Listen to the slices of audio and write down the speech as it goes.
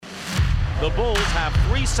The Bulls have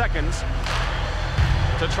 3 seconds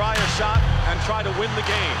to try a shot and try to win the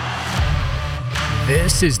game.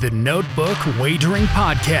 This is the Notebook Wagering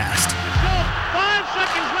Podcast. 5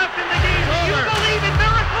 seconds left in the game. Do you believe in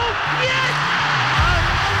miracles? Yes!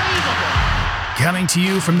 Unbelievable. Coming to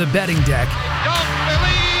you from the betting deck. Don't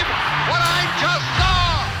believe what I just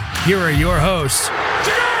saw. Here are your hosts.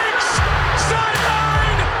 Diggs!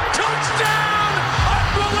 Sideline! Touchdown!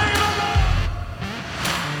 Unbelievable!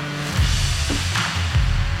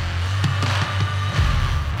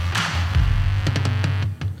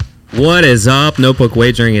 What is up? Notebook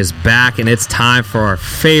Wagering is back, and it's time for our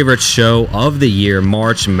favorite show of the year,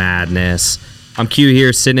 March Madness. I'm Q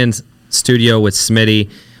here, sitting in studio with Smitty.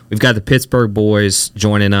 We've got the Pittsburgh boys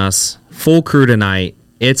joining us. Full crew tonight.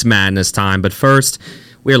 It's madness time. But first,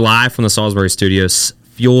 we're live from the Salisbury studios,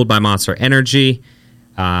 fueled by Monster Energy.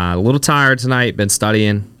 A little tired tonight. Been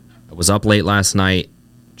studying. I was up late last night,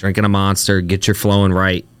 drinking a Monster. Get your flowing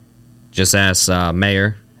right. Just ask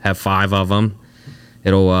Mayor. Have 5 of them.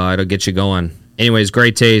 It'll get you going. Anyways,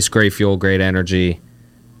 great taste, great fuel, great energy.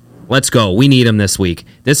 Let's go. We need them this week.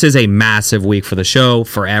 This is a massive week for the show,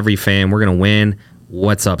 for every fan. We're going to win.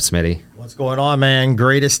 What's up, Smitty? What's going on, man?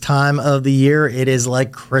 Greatest time of the year. It is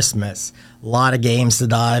like Christmas. A lot of games to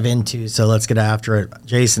dive into, so let's get after it.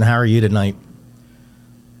 Jason, how are you tonight?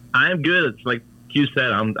 I'm good. It's like Q said,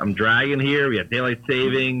 I'm dragging here. We got daylight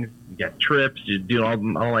savings, we got trips, you're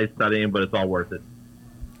doing all night studying, but it's all worth it.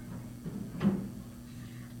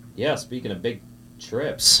 Yeah, speaking of big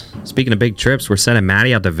trips, we're sending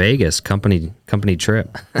Matty out to Vegas, company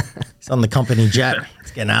trip. He's on the company jet.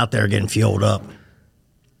 He's getting out there, getting fueled up.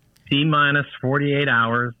 T-minus 48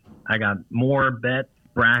 hours. I got more bets,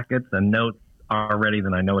 brackets, and notes already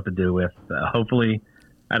than I know what to do with. Hopefully,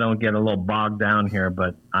 I don't get a little bogged down here,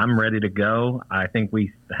 but I'm ready to go. I think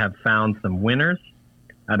we have found some winners.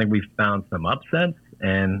 I think we've found some upsets,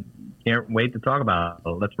 and can't wait to talk about it.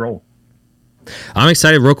 Let's roll. I'm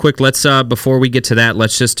excited. Real quick, let's before we get to that,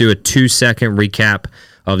 let's just do a 2-second recap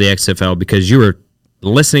of the XFL, because you were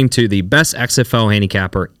listening to the best XFL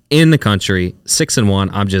handicapper in the country,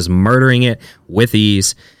 6-1. I'm just murdering it with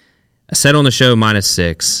ease. I said on the show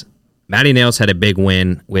 -6. Matty Nails had a big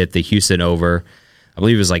win with the Houston over. I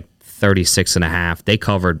believe it was like 36.5. They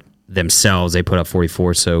covered themselves. They put up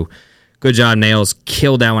 44. So good job, Nails.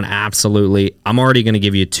 Killed that one absolutely. I'm already going to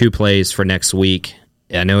give you 2 plays for next week.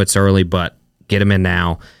 I know it's early, but get them in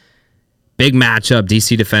now. Big matchup,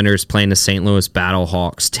 DC Defenders playing the St. Louis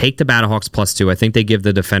Battlehawks. Take the Battlehawks +2. I think they give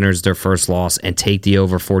the Defenders their first loss, and take the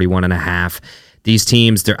over 41.5. These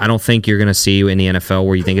teams, I don't think you're going to see in the NFL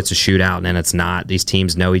where you think it's a shootout and then it's not. These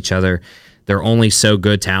teams know each other. They're only so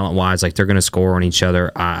good talent-wise. Like, they're going to score on each other.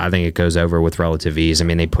 I think it goes over with relative ease. I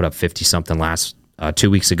mean, they put up 50-something last 2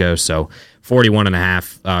 weeks ago, so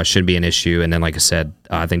 41.5 shouldn't be an issue. And then, like I said,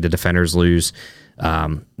 I think the Defenders lose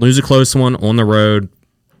a close one on the road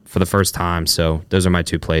for the first time. So those are my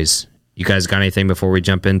 2 plays. You guys got anything before we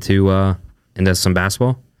jump into some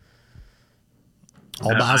basketball?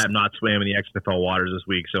 I have not swam in the XFL waters this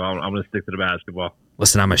week, so I'm going to stick to the basketball.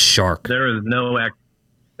 Listen, I'm a shark. There is no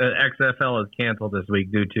XFL is canceled this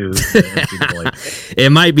week due to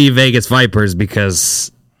It might be Vegas Vipers,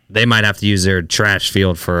 because they might have to use their trash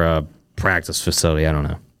field for a practice facility. I don't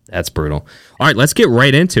know. That's brutal. All right, let's get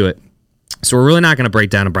right into it. So we're really not going to break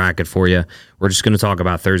down a bracket for you. We're just going to talk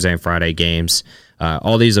about Thursday and Friday games.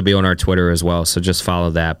 All these will be on our Twitter as well, so just follow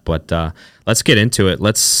that. But let's get into it.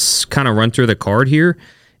 Let's kind of run through the card here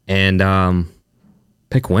and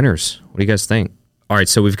pick winners. What do you guys think? All right,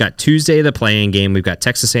 so we've got Tuesday, the play-in game. We've got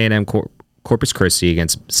Texas A&M Corpus Christi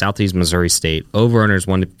against Southeast Missouri State. Over-unders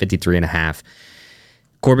 153.5.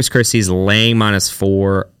 Corpus Christi's laying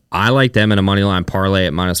 -4. I like them in a moneyline parlay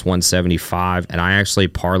at -175, and I actually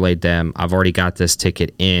parlayed them. I've already got this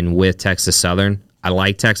ticket in with Texas Southern. I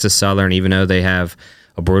like Texas Southern, even though they have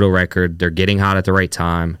a brutal record. They're getting hot at the right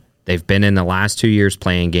time. They've been in the last 2 years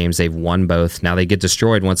playing games. They've won both. Now they get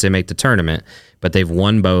destroyed once they make the tournament, but they've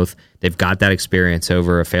won both. They've got that experience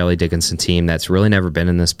over a Fairleigh Dickinson team that's really never been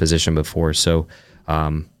in this position before. So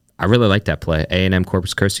I really like that play. A&M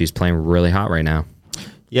Corpus Christi is playing really hot right now.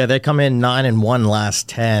 Yeah, they come in 9-1 last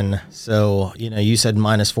 10. So, you said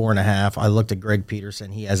 -4.5. I looked at Greg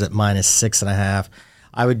Peterson. He has it -6.5.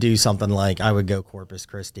 I would do something like, I would go Corpus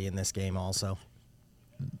Christi in this game also.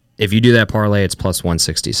 If you do that parlay, it's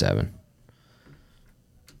 +167.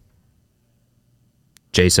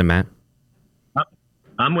 Jason, Matt?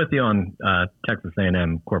 I'm with you on Texas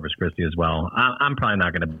A&M Corpus Christi as well. I'm probably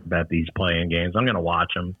not going to bet these play-in games. I'm going to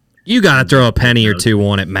watch them. You got to throw a penny or two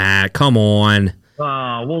on it, Matt. Come on.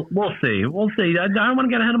 We'll see. We'll see. I don't want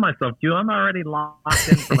to get ahead of myself, too. I'm already locked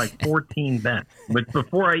in for like 14 bets, but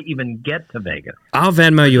before I even get to Vegas. I'll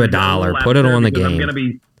Venmo you $1. Put it on the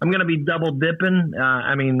game. I'm gonna be double dipping.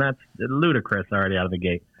 I mean, that's ludicrous already out of the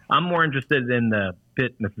gate. I'm more interested in the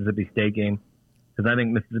Pitt Mississippi State game because I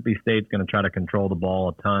think Mississippi State's going to try to control the ball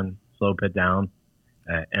a ton, slow Pitt down.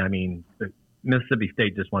 And I mean, Mississippi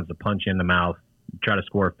State just wants to punch you in the mouth, try to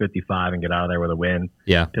score 55 and get out of there with a win.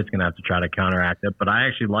 Yeah. Pitt's going to have to try to counteract it. But I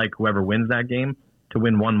actually like whoever wins that game to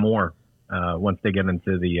win one more once they get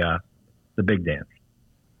into the big dance.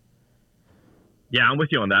 Yeah, I'm with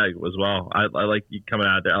you on that as well. I like you coming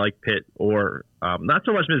out there. I like Pitt or not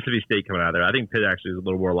so much Mississippi State coming out there. I think Pitt actually is a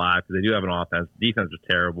little more live because they do have an offense. Defense is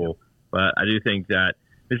terrible, but I do think that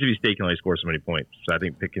Mississippi State can only score so many points. So I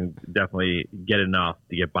think Pitt can definitely get enough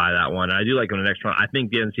to get by that one. And I do like on the next round. I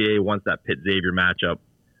think the NCAA wants that Pitt-Xavier matchup.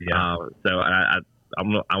 Yeah. So I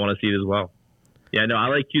want to see it as well. Yeah, no, I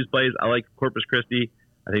like Q's plays. I like Corpus Christi.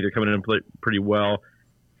 I think they're coming in and play pretty well.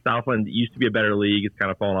 Southland used to be a better league. It's kind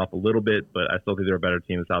of fallen off a little bit, but I still think they're a better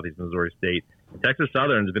team than Southeast Missouri State. And Texas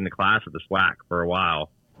Southern has been the class of the SWAC for a while.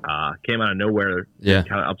 Came out of nowhere. Yeah.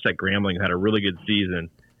 Kind of upset Grambling, had a really good season.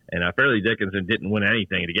 And Fairleigh Dickinson didn't win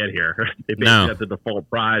anything to get here. They basically got the default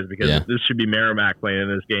prize because this should be Merrimack playing in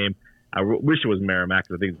this game. I wish it was Merrimack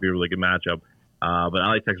because I think it'd be a really good matchup. But I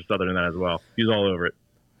like Texas Southern in that as well. He's all over it.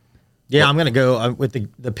 Yeah, I'm going to go with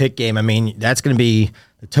the Pitt game. I mean, that's going to be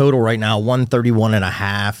the total right now,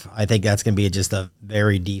 131.5. I think that's going to be just a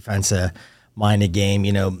very defensive-minded game.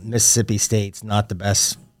 You know, Mississippi State's not the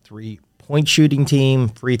best three-point shooting team,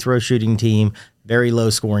 free throw shooting team, very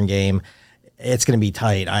low-scoring game. It's going to be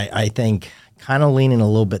tight. I think kind of leaning a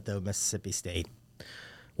little bit, though, Mississippi State.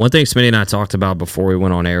 One thing Smitty and I talked about before we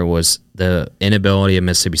went on air was the inability of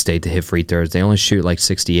Mississippi State to hit free throws. They only shoot like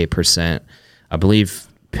 68%. I believe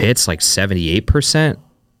Pitt's like 78%,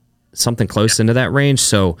 something close into that range.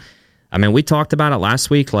 So, I mean, we talked about it last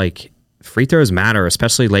week. Like, free throws matter,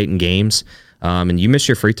 especially late in games. And you miss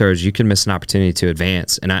your free throws, you can miss an opportunity to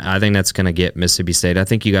advance. And I think that's going to get Mississippi State. I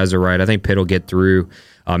think you guys are right. I think Pitt will get through.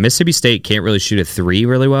 Mississippi State can't really shoot a three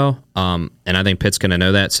really well. And I think Pitt's going to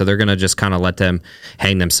know that. So they're going to just kind of let them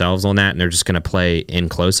hang themselves on that. And they're just going to play in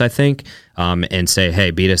close, I think, and say,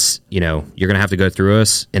 hey, beat us. You know, you're going to have to go through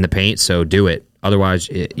us in the paint. So do it. Otherwise,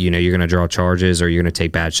 you know, you're going to draw charges or you're going to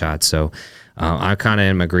take bad shots. So I kind of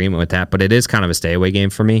am in agreement with that. But it is kind of a stay-away game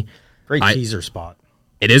for me. Great teaser spot.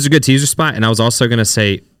 It is a good teaser spot. And I was also going to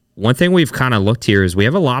say, one thing we've kind of looked here is we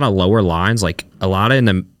have a lot of lower lines, like a lot in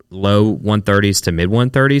the low 130s to mid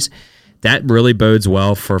 130s. That really bodes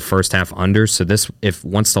well for first half unders. So this, if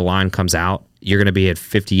once the line comes out, you're going to be at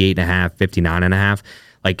 58.5, 59.5.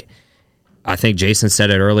 Like, I think Jason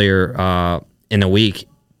said it earlier in the week,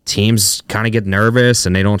 teams kind of get nervous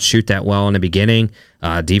and they don't shoot that well in the beginning.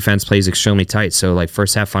 Defense plays extremely tight. So, like,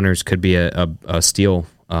 first half unders could be a steal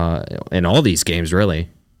in all these games, really.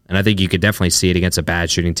 And I think you could definitely see it against a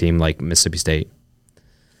bad shooting team like Mississippi State.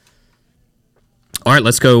 All right,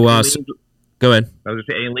 let's go. Go ahead. I was going to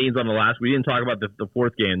say, any leans on the last. We didn't talk about the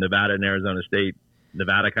fourth game, Nevada and Arizona State.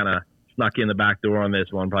 Nevada kind of snuck in the back door on this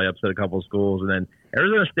one, probably upset a couple of schools. And then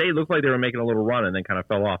Arizona State looked like they were making a little run and then kind of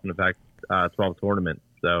fell off in the Pac-12 tournament.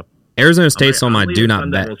 So Arizona State's on my do not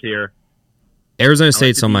bet. Here. Arizona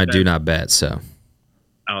State's on my do not bet, so.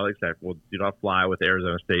 Oh, exactly. Well, do not fly with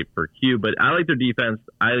Arizona State for Q. But I like their defense.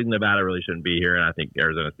 I think Nevada really shouldn't be here, and I think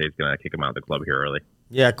Arizona State's going to kick them out of the club here early.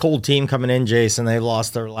 Yeah, cold team coming in, Jason. They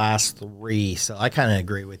lost their last three, so I kind of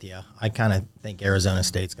agree with you. I kind of think Arizona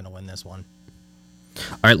State's going to win this one.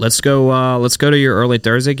 All right, let's go. Let's go to your early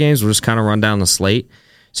Thursday games. We'll just kind of run down the slate.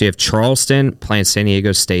 So you have Charleston playing San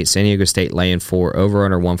Diego State. San Diego State laying 4, over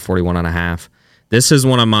under 141.5. This is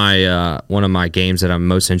one of my games that I'm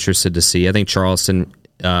most interested to see. I think Charleston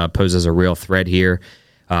poses a real threat here.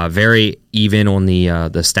 Very even on the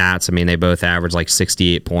stats. I mean, they both average like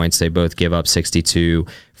 68 points. They both give up 62.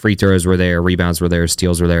 Free throws were there, rebounds were there,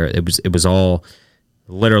 steals were there. It was all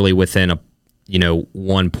literally within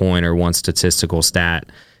 1 point or one statistical stat.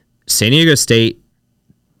 San Diego State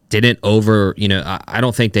didn't I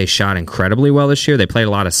don't think they shot incredibly well this year. They played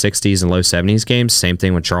a lot of 60s and low 70s games. Same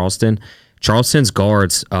thing with Charleston. Charleston's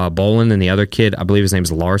guards, Bolin and the other kid, I believe his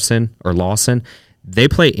name's Lawson. They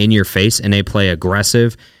play in your face and they play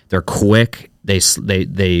aggressive. They're quick. They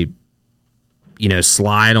slide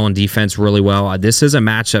on defense really well. This is a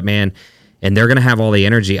matchup, man, and they're going to have all the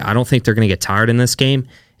energy. I don't think they're going to get tired in this game.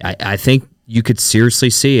 I think you could seriously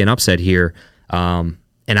see an upset here.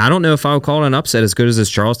 And I don't know if I would call it an upset as good as this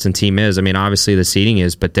Charleston team is. I mean, obviously the seeding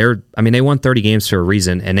is, but they won 30 games for a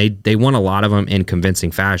reason, and they won a lot of them in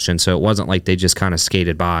convincing fashion. So it wasn't like they just kind of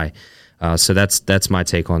skated by. So that's my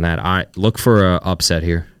take on that. I look for an upset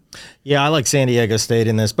here. Yeah, I like San Diego State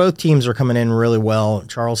in this. Both teams are coming in really well.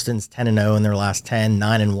 Charleston's 10-0 in their last 10,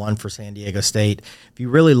 9-1 for San Diego State. If you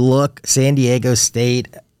really look, San Diego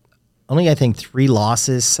State, only I think 3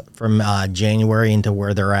 losses from January into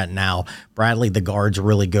where they're at now. Bradley, the guard's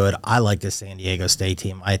really good. I like this San Diego State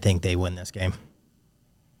team. I think they win this game.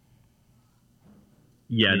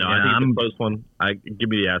 Yeah, no, I think it's a close one. Give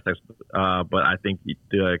me the Aztecs, but I think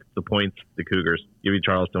the points, the Cougars. Give me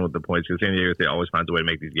Charleston with the points because San Diego State always finds a way to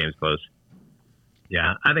make these games close.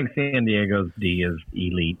 Yeah, I think San Diego's D is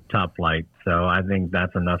elite, top flight, so I think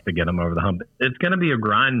that's enough to get them over the hump. It's going to be a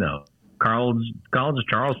grind, though. College of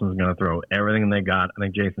Charleston's going to throw everything they got. I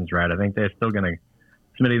think Jason's right. I think they're still going to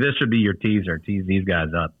 – Smitty, this should be your teaser. Tease these guys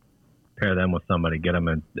up. Pair them with somebody. Get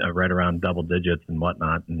them right around double digits and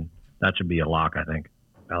whatnot, and that should be a lock, I think.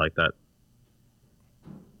 I like that.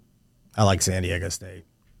 I like San Diego State.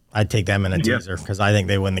 I'd take them in a teaser because I think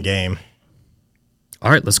they win the game. All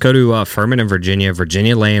right, let's go to Furman and Virginia.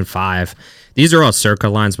 Virginia laying 5. These are all circa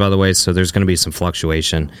lines, by the way, so there's going to be some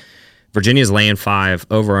fluctuation. Virginia's laying 5,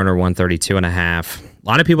 over under 132.5. A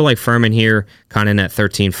lot of people like Furman here, kind of in that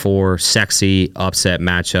 13-4, sexy upset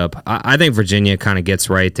matchup. I think Virginia kind of gets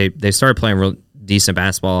right. They started playing real decent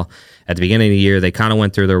basketball at the beginning of the year. They kind of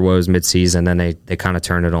went through their woes midseason, then they kind of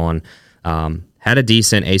turned it on. Had a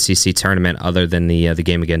decent ACC tournament other than the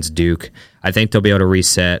game against Duke. I think they'll be able to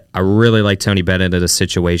reset. I really like Tony Bennett in the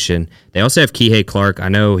situation. They also have Kihei Clark. I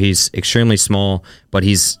know he's extremely small, but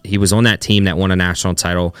he was on that team that won a national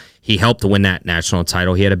title. He helped win that national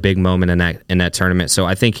title. He had a big moment in that tournament. So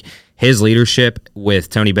I think his leadership with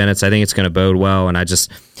Tony Bennett's, I think it's going to bode well. And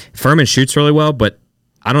Furman shoots really well, but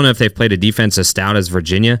I don't know if they've played a defense as stout as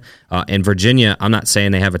Virginia. And Virginia, I'm not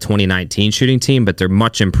saying they have a 2019 shooting team, but they're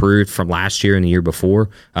much improved from last year and the year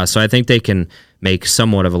before. So I think they can make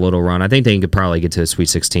somewhat of a little run. I think they could probably get to the Sweet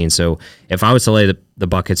 16. So if I was to lay the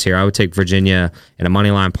buckets here, I would take Virginia in a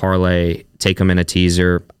money line parlay, take them in a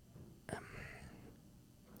teaser.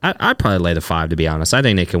 I'd probably lay the 5, to be honest. I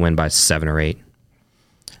think they can win by 7 or 8.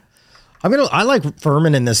 I like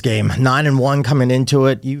Furman in this game. 9-1 coming into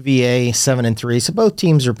it. UVA 7-3. So both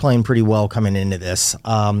teams are playing pretty well coming into this.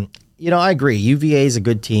 I agree. UVA is a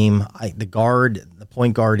good team. The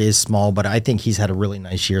point guard is small, but I think he's had a really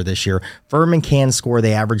nice year this year. Furman can score.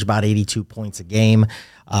 They average about 82 points a game.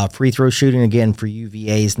 Free throw shooting again for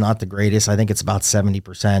UVA is not the greatest. I think it's about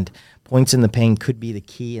 70%. Points in the paint could be the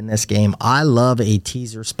key in this game. I love a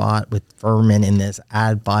teaser spot with Furman in this.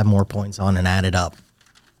 Add 5 more points on and add it up.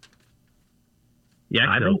 Yeah,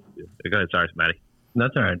 go ahead. Sorry, Matty.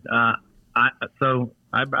 That's all right.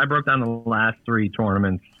 I broke down the last 3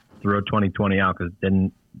 tournaments, threw 2020 out because it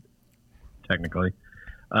didn't technically.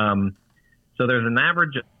 So there's an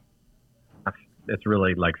average. It's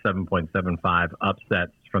really like 7.75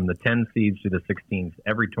 upsets from the 10 seeds to the 16s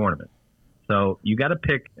every tournament. So you got to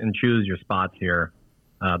pick and choose your spots here.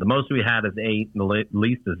 The most we had is 8, and the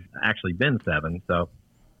least has actually been 7. So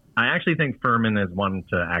I actually think Furman is one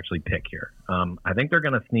to actually pick here. I think they're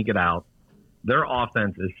going to sneak it out. Their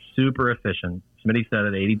offense is super efficient. Smitty said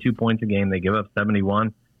it, 82 points a game. They give up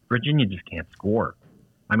 71. Virginia just can't score.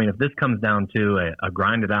 I mean, if this comes down to a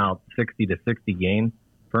grinded out 60 to 60 game,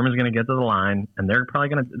 Furman's going to get to the line, and they're probably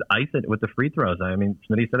going to ice it with the free throws. I mean,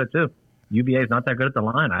 Smitty said it too. UVA is not that good at the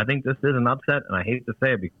line. I think this is an upset, and I hate to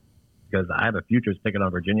say it because I have a futures ticket on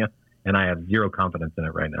Virginia, and I have zero confidence in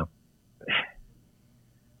it right now.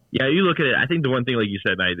 Yeah, you look at it. I think the one thing, like you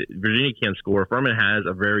said, Matty, Virginia can't score. Furman has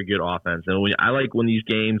a very good offense, and I like when these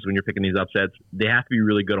games, when you're picking these upsets, they have to be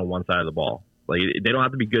really good on one side of the ball. Like they don't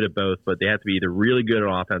have to be good at both, but they have to be either really good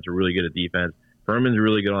on offense or really good at defense. Furman's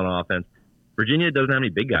really good on offense. Virginia doesn't have any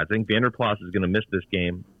big guys. I think Vanderplas is going to miss this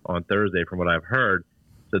game on Thursday, from what I've heard.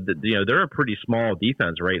 So they're a pretty small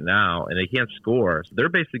defense right now, and they can't score. So they're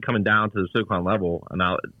basically coming down to the SoCon level. And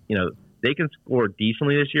now, they can score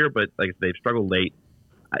decently this year, but like they've struggled late.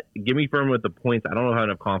 Give me Furman with the points. I don't know if I have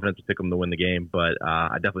enough confidence to pick them to win the game, but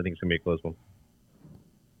I definitely think it's going to be a close one.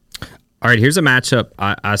 All right, here's a matchup.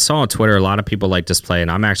 I saw on Twitter a lot of people like this play,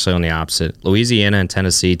 and I'm actually on the opposite. Louisiana and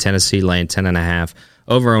Tennessee. Tennessee laying 10.5.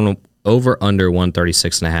 Over under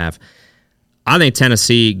 136.5. I think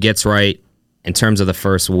Tennessee gets right in terms of the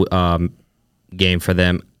first game for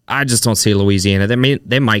them. I just don't see Louisiana.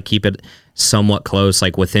 They might keep it somewhat close,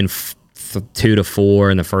 like within 2 to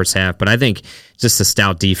 4 in the first half. But I think just the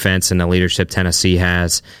stout defense and the leadership Tennessee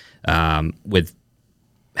has with,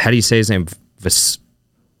 how do you say his name?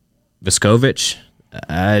 Vescovic.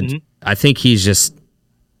 I think he's just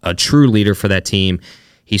a true leader for that team.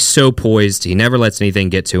 He's so poised. He never lets anything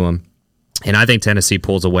get to him. And I think Tennessee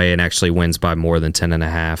pulls away and actually wins by more than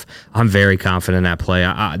 10.5. I'm very confident in that play.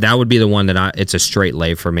 That would be the one that it's a straight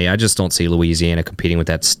lay for me. I just don't see Louisiana competing with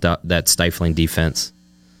that stifling defense.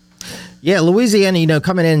 Yeah, Louisiana,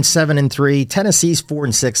 coming in 7-3. Tennessee's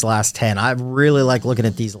 4-6 last 10. I really like looking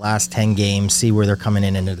at these last 10 games, see where they're coming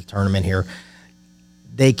into the tournament here.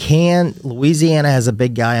 Louisiana has a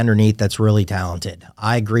big guy underneath that's really talented.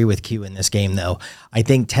 I agree with Q in this game, though. I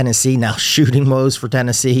think Tennessee, now shooting woes for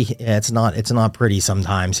Tennessee, it's not pretty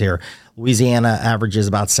sometimes here. Louisiana averages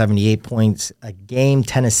about 78 points a game.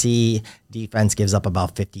 Tennessee defense gives up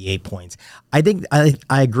about 58 points. I think I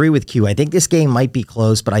agree with Q. I think this game might be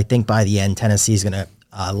close, but I think by the end, Tennessee's going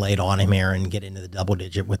to lay it on him here and get into the double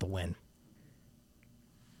digit with a win.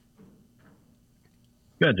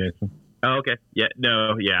 Good, Jason. Oh, okay. Yeah.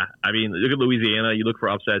 No. Yeah. I mean, look at Louisiana. You look for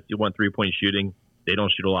upsets. You want 3-point shooting. They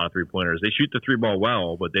don't shoot a lot of 3-pointers. They shoot the 3-ball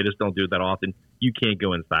well, but they just don't do it that often. You can't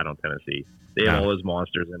go inside on Tennessee. They have all those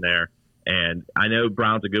monsters in there. And I know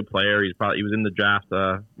Brown's a good player. He was in the draft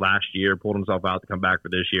last year, pulled himself out to come back for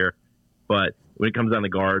this year. But when it comes down to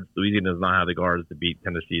guards, Louisiana does not have the guards to beat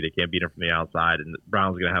Tennessee. They can't beat them from the outside, and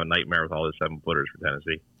Brown's going to have a nightmare with all his 7-footers for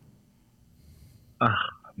Tennessee. Oh,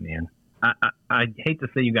 man. I hate to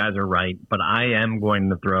say you guys are right, but I am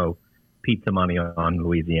going to throw pizza money on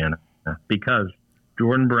Louisiana because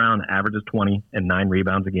Jordan Brown averages 20 and 9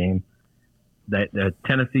 rebounds a game. That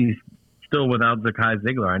Tennessee's still without Zakai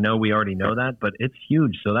Ziegler. I know we already know that, but it's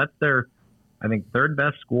huge. So that's their, I think, third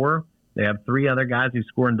best scorer. They have 3 other guys who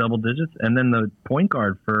score in double digits. And then the point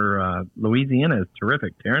guard for Louisiana is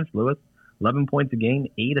terrific. Terrence Lewis, 11 points a game,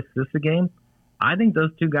 8 assists a game. I think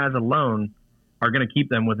those 2 guys alone are going to keep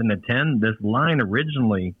them within the 10. This line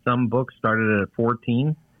originally, some books started at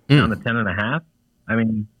 14, down to 10.5. I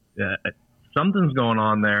mean, something's going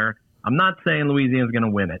on there. I'm not saying Louisiana's going to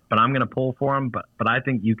win it, but I'm going to pull for them. But I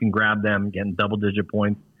think you can grab them getting double-digit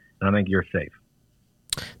points, and I think you're safe.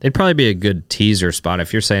 They'd probably be a good teaser spot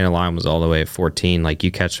if you're saying the line was all the way at 14. Like you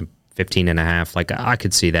catch them 15.5. Like I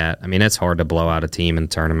could see that. I mean, it's hard to blow out a team in the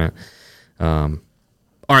tournament.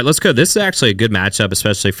 All right, let's go. This is actually a good matchup,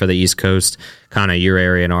 especially for the East Coast, kind of your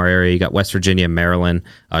area and our area. You got West Virginia and Maryland.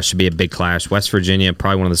 Should be a big clash. West Virginia,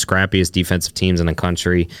 probably one of the scrappiest defensive teams in the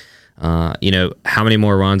country. How many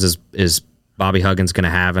more runs is Bobby Huggins going to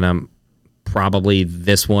have in him? Probably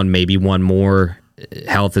this one, maybe one more.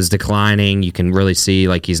 Health is declining. You can really see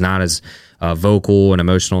like he's not as vocal and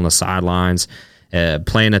emotional on the sidelines.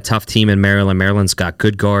 Playing a tough team in Maryland. Maryland's got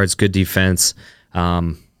good guards, good defense.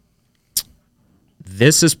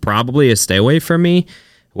 This is probably a stay away for me.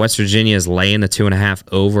 West Virginia is laying the 2.5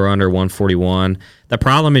 over under 141. The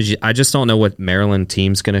problem is I just don't know what Maryland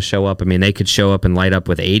team's going to show up. I mean, they could show up and light up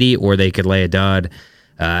with 80, or they could lay a dud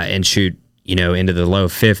and shoot, into the low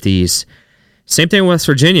 50s. Same thing with West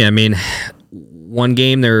Virginia. I mean, one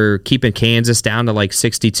game they're keeping Kansas down to like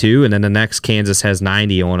 62, and then the next Kansas has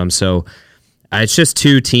 90 on them. So it's just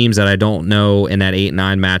 2 teams that I don't know in that 8-9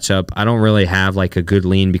 matchup. I don't really have like a good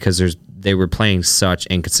lean because they were playing such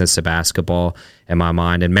inconsistent basketball in my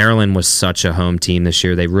mind. And Maryland was such a home team this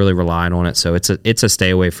year. They really relied on it. So it's a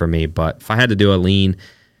stay away for me. But if I had to do a lean,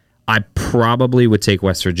 I probably would take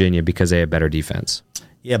West Virginia because they have better defense.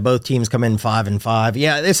 Yeah, both teams come in 5-5.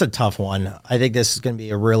 Yeah, it's a tough one. I think this is going to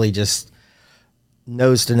be a really just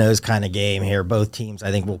nose-to-nose kind of game here. Both teams,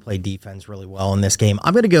 I think, will play defense really well in this game.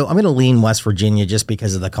 I'm going to lean West Virginia just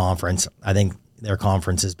because of the conference. I think their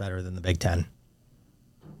conference is better than the Big Ten.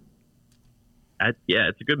 Yeah,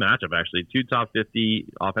 it's a good matchup, actually. 2 top 50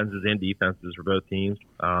 offenses and defenses for both teams.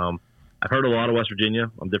 I've heard a lot of West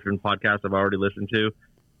Virginia on different podcasts I've already listened to.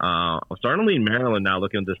 I'm starting to lean Maryland now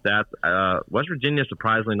looking at the stats. West Virginia is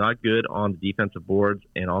surprisingly not good on the defensive boards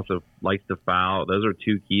and also likes to foul. Those are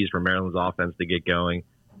 2 keys for Maryland's offense to get going.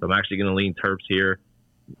 So I'm actually going to lean Terps here.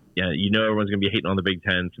 Yeah, everyone's going to be hating on the Big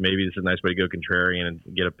Ten, so maybe this is a nice way to go contrarian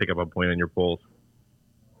and pick up a point on your polls.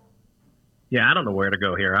 Yeah, I don't know where to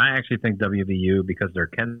go here. I actually think WVU because their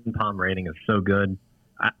Ken Palm rating is so good.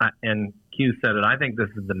 And Q said it. I think this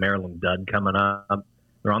is the Maryland dud coming up.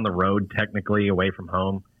 They're on the road, technically, away from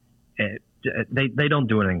home. They don't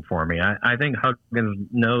do anything for me. I think Huggins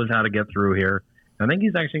knows how to get through here. I think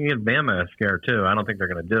he's actually going to give Bama a scare, too. I don't think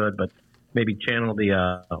they're going to do it, but maybe channel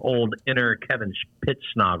the old inner Kevin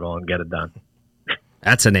Pittsnoggle and get it done.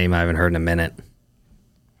 That's a name I haven't heard in a minute.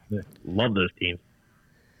 Love those teams.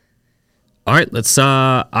 All right, let's.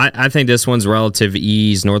 I think this one's relative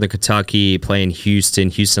ease. Northern Kentucky playing Houston.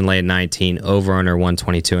 Houston lay at 19, over under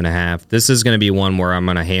 122.5. This is going to be one where I'm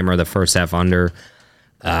going to hammer the first half under.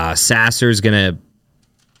 Sasser's going to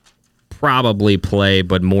probably play,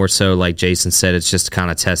 but more so, like Jason said, it's just to kind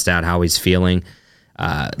of test out how he's feeling.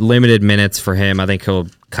 limited minutes for him. I think he'll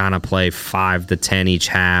kind of play 5 to 10 each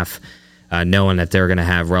half, knowing that they're going to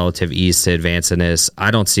have relative ease to advance in this.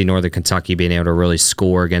 I don't see Northern Kentucky being able to really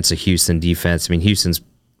score against a Houston defense. I mean, Houston's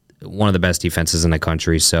one of the best defenses in the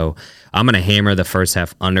country, so I'm going to hammer the first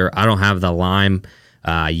half under. I don't have the line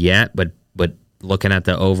yet, but looking at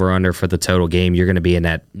the over-under for the total game, you're going to be in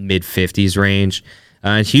that mid-50s range.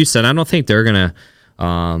 Houston, I don't think they're going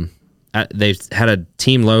to they've had a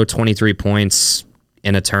team low 23 points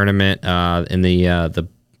in a tournament, in the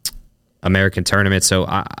American tournament,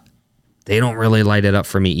 so they don't really light it up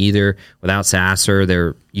for me either. Without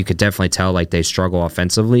Sasser, you could definitely tell like they struggle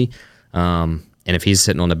offensively. And if he's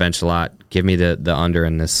sitting on the bench a lot, give me the under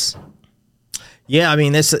in this. Yeah, I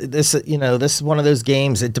mean, this is one of those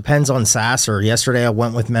games. It depends on Sasser. Yesterday, I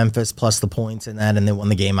went with Memphis plus the points in that, and they won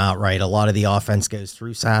the game outright. A lot of the offense goes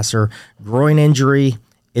through Sasser. Groin injury,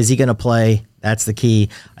 is he going to play? That's the key.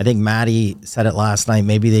 I think Matty said it last night.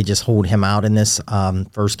 Maybe they just hold him out in this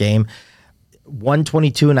first game.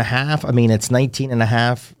 122.5. I mean, it's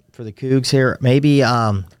 19.5 for the Cougs here. Maybe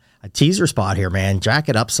a teaser spot here, man. Jack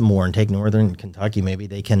it up some more and take Northern Kentucky. Maybe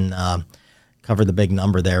they can cover the big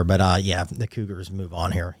number there. But yeah, the Cougars move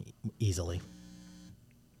on here easily.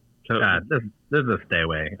 So this is a stay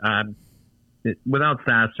away. Without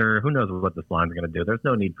Sasser, who knows what this line's going to do? There's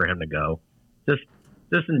no need for him to go.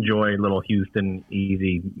 Just enjoy little Houston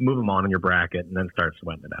easy. Move them on in your bracket and then start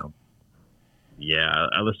sweating it out. Yeah,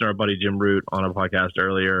 I listened to our buddy Jim Root on a podcast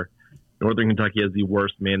earlier. Northern Kentucky has the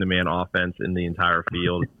worst man-to-man offense in the entire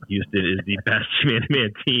field. Houston is the best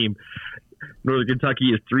man-to-man team. Northern Kentucky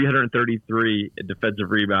is 333 in defensive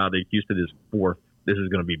rebounding. Houston is 4th. This is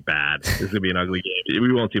going to be bad. This is going to be an ugly game.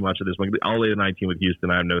 We won't see much of this one. I'll lay the 19 with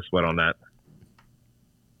Houston. I have no sweat on that.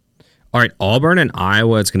 All right, Auburn and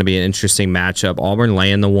Iowa. It's going to be an interesting matchup. Auburn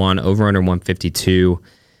laying the 1, over under 152.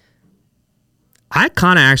 I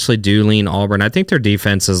kind of actually do lean Auburn. I think their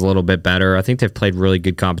defense is a little bit better. I think they've played really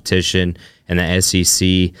good competition in the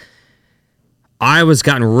SEC. Iowa's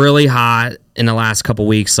gotten really hot in the last couple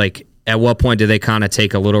weeks. Like, at what point did they kind of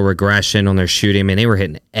take a little regression on their shooting? I mean, they were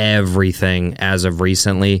hitting everything as of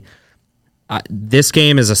recently. This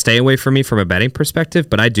game is a stay away for me from a betting perspective,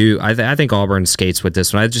 but I think Auburn skates with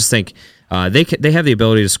this one. I just think they have the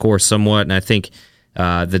ability to score somewhat, and I think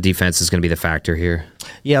the defense is going to be the factor here.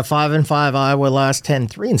 Yeah, 5-5 Iowa last 10,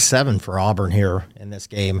 3-7 for Auburn here in this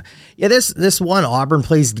game. Yeah, this one, Auburn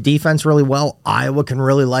plays defense really well. Iowa can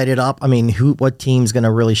really light it up. I mean, what team's going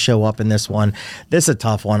to really show up in this one? This is a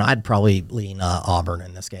tough one. I'd probably lean Auburn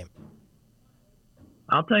in this game.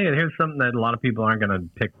 I'll tell you, here's something that a lot of people aren't going to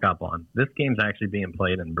pick up on. This game's actually being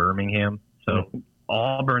played in Birmingham, so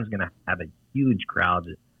Auburn's going to have a huge crowd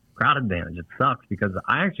advantage. It sucks because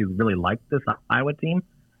I actually really like this Iowa team.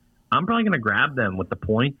 I'm probably going to grab them with the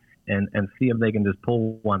points and see if they can just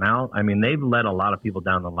pull one out. I mean, they've let a lot of people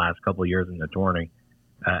down the last couple of years in the tourney.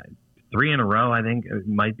 3 in a row, I think,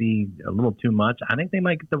 might be a little too much. I think they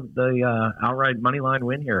might get the outright money line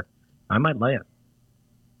win here. I might lay it.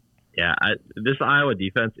 Yeah, this Iowa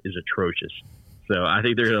defense is atrocious. So I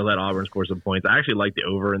think they're going to let Auburn score some points. I actually like the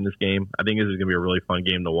over in this game. I think this is going to be a really fun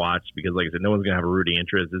game to watch because, like I said, no one's going to have a rooting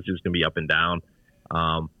interest. It's just going to be up and down.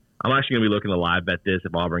 I'm actually going to be looking to live bet this.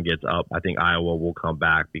 If Auburn gets up, I think Iowa will come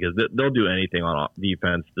back because they'll do anything on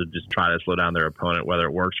defense to just try to slow down their opponent, whether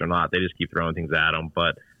it works or not. They just keep throwing things at them.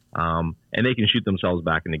 But and they can shoot themselves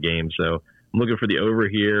back in the game. So I'm looking for the over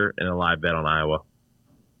here and a live bet on Iowa.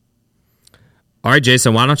 All right,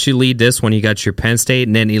 Jason, why don't you lead this one? You got your Penn State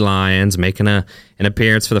Nittany Lions making an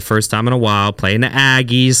appearance for the first time in a while, playing the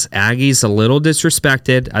Aggies. Aggies a little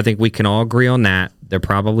disrespected. I think we can all agree on that. They're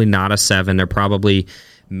probably not a 7. They're probably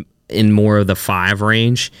in more of the 5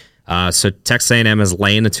 range. So Texas A&M is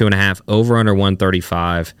laying the 2.5, over under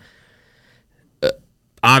 135.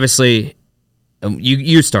 Obviously,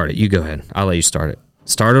 you start it. You go ahead. I'll let you start it.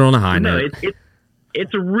 Start it on a high note.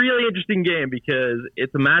 It's a really interesting game because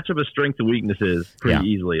it's a matchup of strengths and weaknesses pretty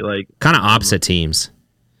easily. Like kind of opposite teams.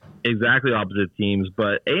 Exactly opposite teams.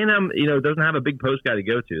 But A&M, doesn't have a big post guy to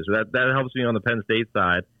go to, so that helps me on the Penn State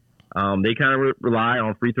side. They kind of rely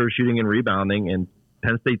on free throw shooting and rebounding, and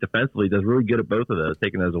Penn State defensively does really good at both of those,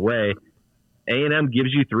 taking those away. A&M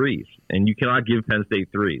gives you threes, and you cannot give Penn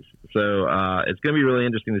State threes. So it's going to be really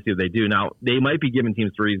interesting to see what they do. Now, they might be giving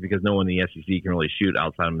teams threes because no one in the SEC can really shoot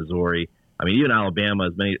outside of Missouri. I mean, even Alabama,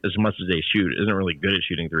 as much as they shoot, isn't really good at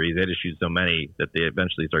shooting threes. They just shoot so many that they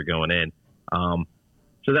eventually start going in.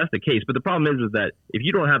 So that's the case. But the problem is that if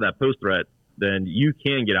you don't have that post threat, then you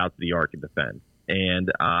can get out to the arc and defend.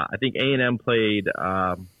 And I think A&M played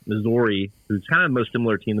Missouri, who's kind of the most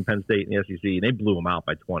similar team to Penn State in the SEC, and they blew them out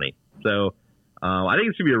by 20. So I think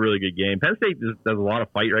it's going to be a really good game. Penn State does a lot of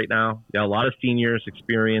fight right now. A lot of seniors,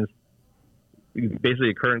 experience.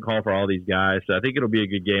 Basically a current call for all these guys. So I think it'll be a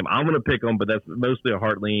good game. I'm going to pick them, but that's mostly a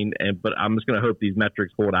heart lean. But I'm just going to hope these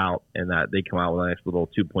metrics hold out and that they come out with a nice little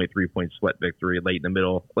 2.3 point sweat victory late at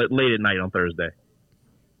night on Thursday.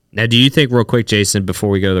 Now, do you think, real quick, Jason, before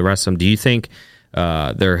we go to the rest of them, do you think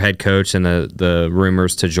their head coach and the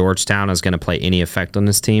rumors to Georgetown is going to play any effect on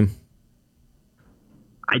this team?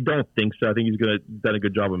 I don't think so. I think he's done a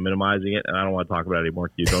good job of minimizing it, and I don't want to talk about it anymore.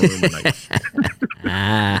 Don't ruin my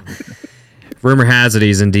night. Rumor has it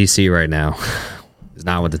he's in D.C. right now. He's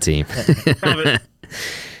not with the team.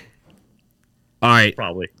 All right.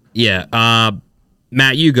 Probably. Yeah.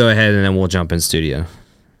 Matt, you go ahead, and then we'll jump in studio.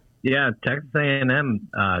 Yeah, Texas A&M,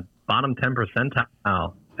 bottom 10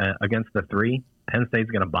 percentile against the three. Penn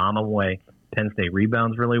State's going to bomb them away. Penn State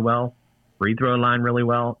rebounds really well, free throw line really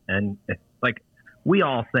well, and we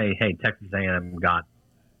all say, hey, Texas A&M got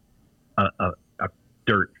a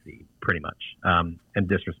dirt seed pretty much and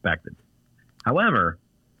disrespected. However,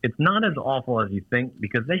 it's not as awful as you think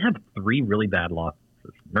because they have three really bad losses: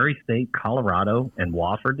 Murray State, Colorado, and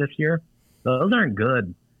Wofford this year. Those aren't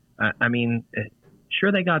good. I mean,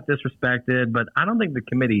 sure, they got disrespected, but I don't think the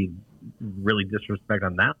committee really disrespected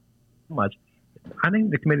them that much. I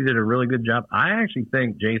think the committee did a really good job. I actually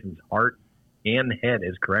think Jason's heart and head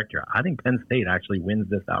is correct here. I think Penn State actually wins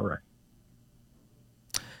this outright.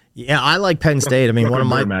 Yeah, I like Penn State. I mean,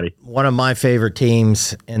 one of my favorite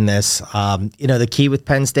teams in this. The key with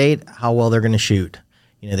Penn State, how well they're going to shoot.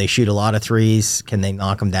 They shoot a lot of threes. Can they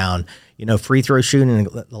knock them down? Free throw shooting in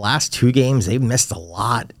the last two games, they've missed a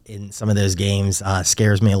lot in some of those games.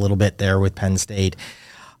 Scares me a little bit there with Penn State.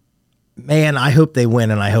 Man, I hope they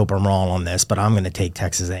win, and I hope I'm wrong on this, but I'm going to take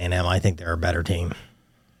Texas A&M. I think they're a better team.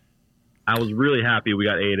 I was really happy we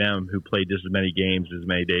got A&M, who played just as many games, as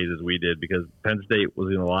many days as we did, because Penn State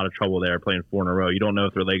was in a lot of trouble there playing 4 in a row. You don't know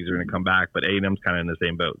if their legs are going to come back, but A&M's kind of in the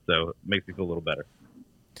same boat, so it makes me feel a little better.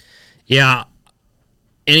 Yeah,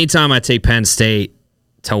 anytime I take Penn State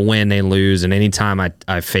to win, they lose, and anytime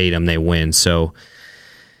I fade them, they win. So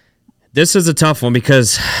this is a tough one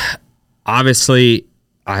because obviously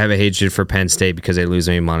I have a hatred for Penn State because they lose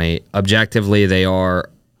me money. Objectively, they are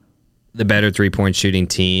the better three-point shooting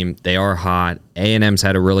team. They are hot. A&M's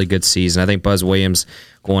had a really good season. I think Buzz Williams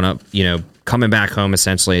going up, coming back home,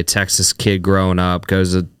 essentially a Texas kid growing up,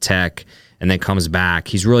 goes to Tech, and then comes back.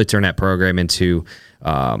 He's really turned that program into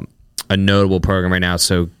a notable program right now,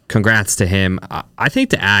 so congrats to him. I think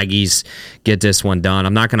the Aggies get this one done.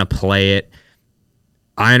 I'm not going to play it.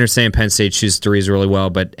 I understand Penn State shoots threes really well,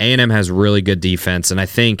 but A&M has really good defense, and I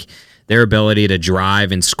think their ability to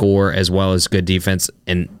drive and score as well as good defense,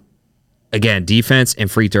 and again, defense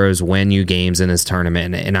and free throws win you games in this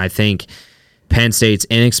tournament, and I think Penn State's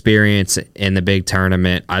inexperience in the big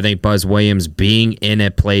tournament. I think Buzz Williams being in a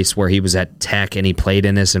place where he was at Tech and he played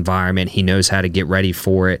in this environment, he knows how to get ready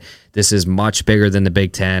for it. This is much bigger than the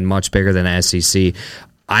Big Ten, much bigger than the SEC.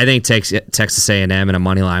 I think Texas A&M in a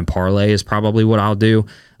moneyline parlay is probably what I'll do,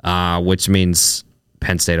 which means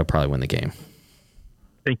Penn State will probably win the game.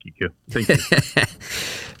 Thank you.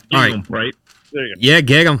 All right. Right? There you go. Yeah,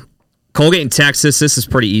 gig 'em. Colgate and Texas, this is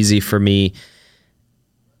pretty easy for me.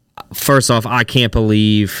 First off, I can't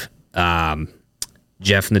believe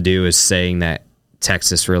Jeff Nadeau is saying that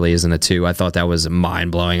Texas really isn't a 2. I thought that was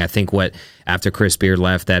mind-blowing. I think after Chris Beard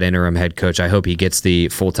left, that interim head coach, I hope he gets the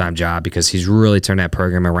full-time job because he's really turned that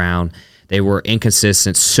program around. They were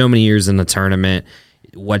inconsistent so many years in the tournament.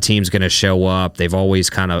 What team's going to show up? They've always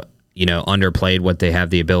kind of underplayed what they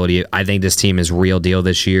have the ability. I think this team is real deal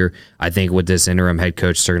this year. I think with this interim head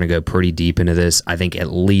coach, they're going to go pretty deep into this. I think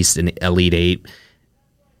at least an Elite 8.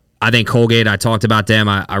 I think Colgate, I talked about them.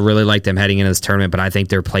 I really like them heading into this tournament, but I think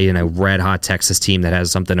they're playing a red-hot Texas team that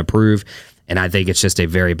has something to prove, and I think it's just a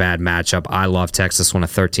very bad matchup. I love Texas on a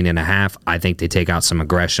 13.5. I think they take out some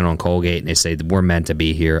aggression on Colgate, and they say, we're meant to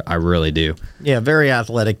be here. I really do. Yeah, very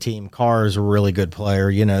athletic team. Carr is a really good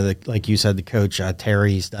player. Like you said, the coach,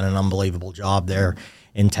 Terry's done an unbelievable job there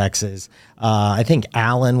in Texas. I think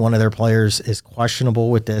Allen, one of their players, is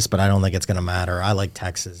questionable with this, but I don't think it's going to matter. I like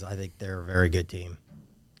Texas. I think they're a very good team.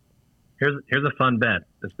 Here's a fun bet,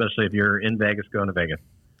 especially if you're in Vegas going to Vegas.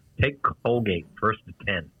 Take Colgate first to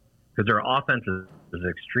 10 because their offense is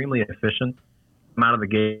extremely efficient. Come out of the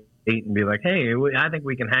gate and be like, hey, I think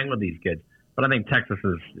we can hang with these kids. But I think Texas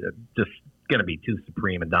is just going to be too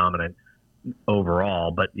supreme and dominant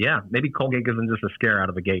overall. But, yeah, maybe Colgate gives them just a scare out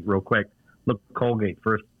of the gate real quick. Look, Colgate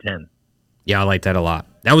first to 10. Yeah, I like that a lot.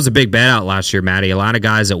 That was a big bet out last year, Matty. A lot of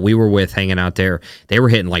guys that we were with hanging out there, they were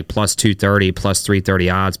hitting like plus 230, plus 330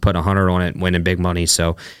 odds, put 100 on it, winning big money.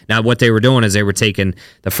 So now what they were doing is they were taking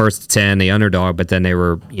the first 10, the underdog, but then they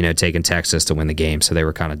were, taking Texas to win the game. So they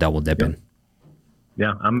were kind of double dipping.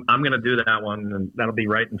 Yeah, I'm going to do that one, and that'll be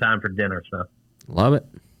right in time for dinner. So love it.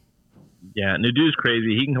 Yeah, Nadu's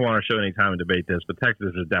crazy. He can come on our show anytime and debate this, but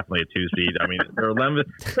Texas is definitely a 2 seed. I mean, they're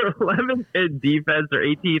 11th in defense, they're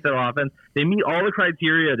 18th in offense. They meet all the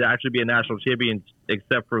criteria to actually be a national champion,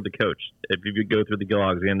 except for the coach. If you go through the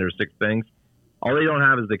Gillogs again, there's 6 things. All they don't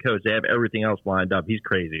have is the coach. They have everything else lined up. He's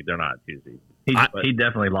crazy. They're not 2 seeds. He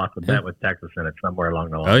definitely lost a bet with Texas in it somewhere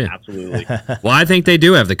along the line. Oh, yeah. Absolutely. Well, I think they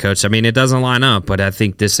do have the coach. I mean, it doesn't line up, but I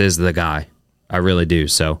think this is the guy. I really do.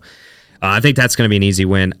 So I think that's going to be an easy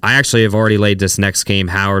win. I actually have already laid this next game,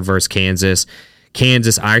 Howard versus Kansas.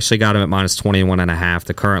 Kansas, I actually got them at minus 21.5.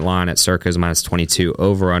 The current line at Circa is minus 22,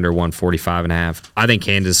 over under 145.5. I think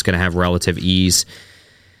Kansas is going to have relative ease.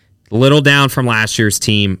 Little down from last year's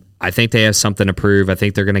team. I think they have something to prove. I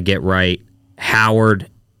think they're going to get right. Howard,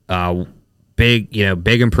 big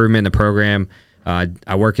improvement in the program.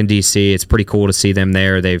 I work in D.C. It's pretty cool to see them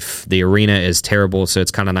there. The arena is terrible, so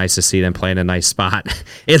it's kind of nice to see them playing a nice spot.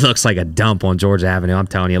 It looks like a dump on Georgia Avenue. I'm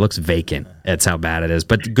telling you, it looks vacant. That's how bad it is.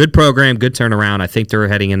 But good program, good turnaround. I think they're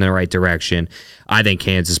heading in the right direction. I think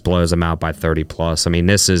Kansas blows them out by 30+. I mean,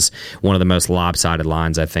 this is one of the most lopsided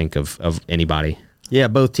lines, I think, of anybody. Yeah,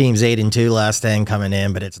 both teams 8-2 last 10 coming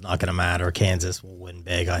in, but it's not going to matter. Kansas will win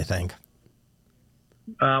big, I think.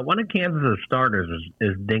 One of Kansas' starters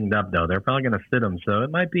is dinged up, though. They're probably going to sit him, so it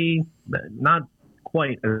might be not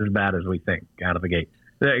quite as bad as we think out of the gate.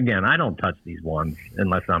 Again, I don't touch these ones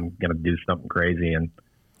unless I'm going to do something crazy and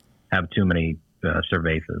have too many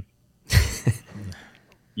cervezas.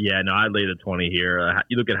 Yeah, no, I laid a 20 here.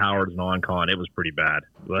 You look at Howard's non-con, it was pretty bad.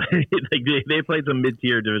 They played some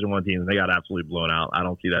mid-tier Division I teams, and they got absolutely blown out. I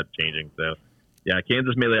don't see that changing. So, yeah,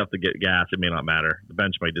 Kansas may lay off the gas. It may not matter. The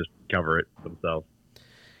bench might just cover it themselves.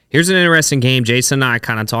 Here's an interesting game. Jason and I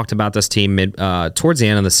kind of talked about this team towards the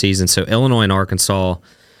end of the season. So Illinois and Arkansas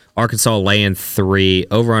laying 3,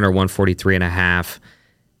 over under 143.5.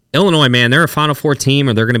 Illinois, man, they're a Final Four team,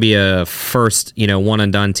 or they're going to be a first, one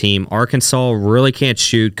and done team. Arkansas really can't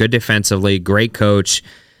shoot. Good defensively, great coach.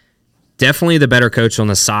 Definitely the better coach on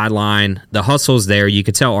the sideline. The hustle's there. You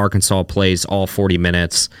could tell Arkansas plays all 40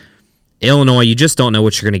 minutes. Illinois, you just don't know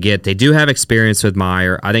what you're going to get. They do have experience with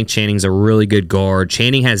Meyer. I think Channing's a really good guard.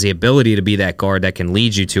 Channing has the ability to be that guard that can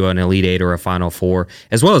lead you to an Elite Eight or a Final Four,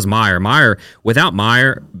 as well as Meyer. Without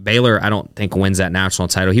Meyer, Baylor, I don't think wins that national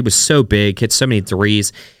title. He was so big, hit so many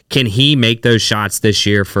threes. Can he make those shots this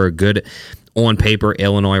year for a good, on paper,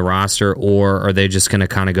 Illinois roster, or are they just going to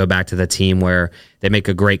kind of go back to the team where they make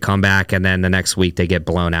a great comeback and then the next week they get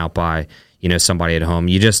blown out by somebody at home?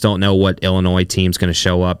 You just don't know what Illinois team's going to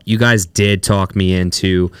show up. You guys did talk me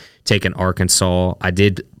into taking Arkansas. I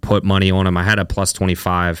did put money on them. I had a plus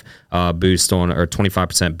 25 boost on, or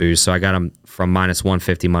 25% boost. So I got them from minus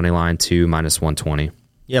 150 money line to minus 120.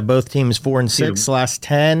 Yeah, both teams 4-6 last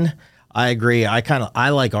 10. I agree. I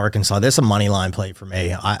like Arkansas. This is a money line play for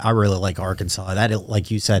me. I really like Arkansas. That,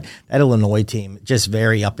 like you said, that Illinois team just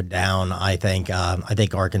very up and down. I think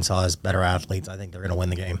Arkansas has better athletes. I think they're going to win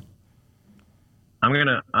the game. I'm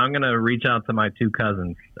gonna reach out to my 2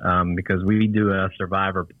 cousins because we do a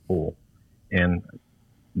survivor pool, and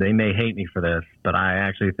they may hate me for this, but I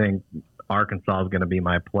actually think Arkansas is going to be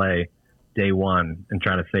my play day one and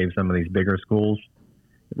try to save some of these bigger schools.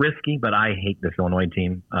 Risky, but I hate this Illinois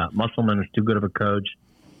team. Musselman is too good of a coach,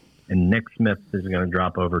 and Nick Smith is going to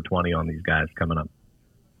drop over 20 on these guys coming up.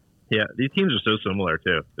 Yeah, these teams are so similar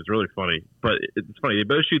too. It's really funny, but it's funny. They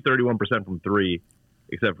both shoot 31% from 3.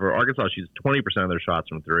 Except for Arkansas shoots 20% of their shots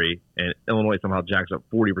from 3, and Illinois somehow jacks up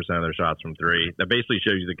 40% of their shots from 3. That basically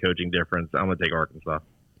shows you the coaching difference. I'm going to take Arkansas.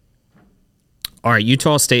 All right,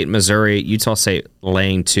 Utah State, Missouri. Utah State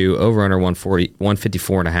laying 2, over under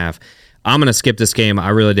 154.5. I'm going to skip this game. I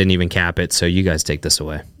really didn't even cap it, so you guys take this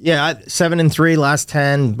away. Yeah, 7-3 last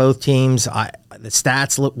 10, both teams. The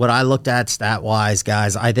stats, what I looked at stat-wise,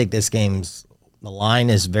 guys, I think this game's the line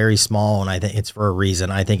is very small, and I think it's for a reason.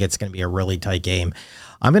 I think it's going to be a really tight game.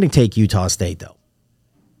 I'm going to take Utah State, though.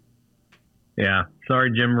 Yeah.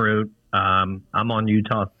 Sorry, Jim Root. I'm on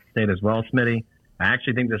Utah State as well, Smitty. I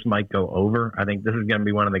actually think this might go over. I think this is going to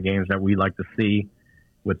be one of the games that we like to see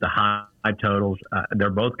with the high totals. They're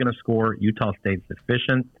both going to score. Utah State's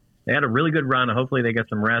efficient. They had a really good run. Hopefully they get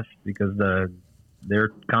some rest because their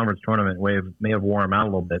conference tournament may have worn them out a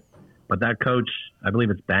little bit. But that coach, I believe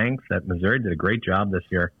it's Banks at Missouri, did a great job this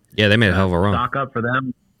year. Yeah, they made a hell of a run. Stock up for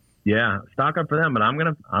them. Yeah, stock up for them, but I'm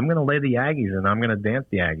gonna lay the Aggies and I'm gonna dance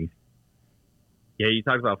the Aggies. Yeah, you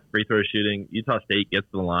talked about free throw shooting. Utah State gets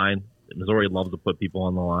to the line. Missouri loves to put people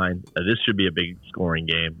on the line. This should be a big scoring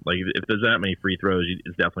game. Like if there's that many free throws,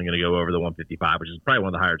 it's definitely going to go over the 155, which is probably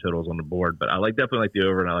one of the higher totals on the board. But I definitely like the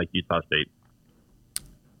over, and I like Utah State.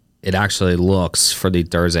 It actually looks for the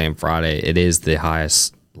Thursday and Friday. It is the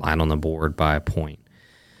highest line on the board by a point.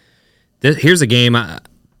 Here's a game.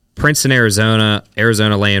 Princeton, Arizona.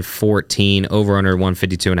 Arizona laying 14, over under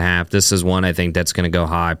 152.5. This is one I think that's going to go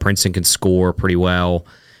high. Princeton can score pretty well.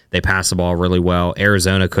 They pass the ball really well.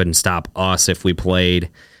 Arizona couldn't stop us if we played.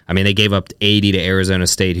 I mean, they gave up 80 to Arizona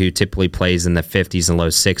State, who typically plays in the 50s and low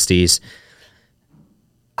 60s.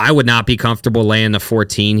 I would not be comfortable laying the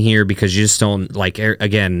 14 here because you just don't, like,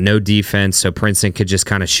 again, no defense, so Princeton could just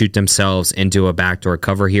kind of shoot themselves into a backdoor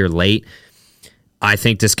cover here late. I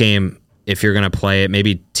think this game, if you're going to play it,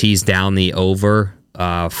 maybe tease down the over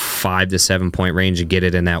 5 to 7 point range and get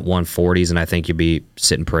it in that 140s, and I think you'd be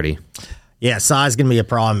sitting pretty. Yeah, size going to be a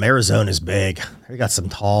problem. Arizona's big. They got some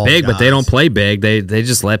tall big, guys. But they don't play big. They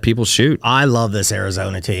just let people shoot. I love this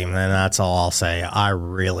Arizona team, and that's all I'll say. I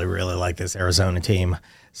really, really like this Arizona team.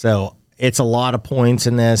 So it's a lot of points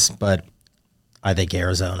in this, but I think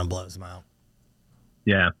Arizona blows them out.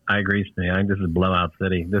 Yeah, I agree, Smitty. I think this is blowout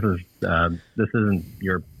city. This isn't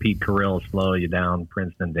your Pete Carrill slow you down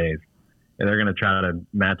Princeton days. And they're going to try to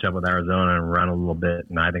match up with Arizona and run a little bit,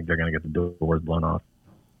 and I think they're going to get the doors blown off.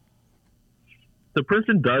 So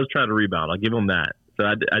Princeton does try to rebound. I'll give them that. So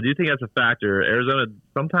I do think that's a factor. Arizona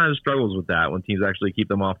sometimes struggles with that when teams actually keep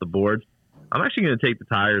them off the board. I'm actually going to take the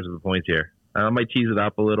Tigers with the points here. I might tease it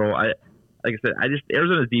up a little. Like I said,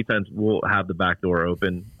 Arizona's defense will have the back door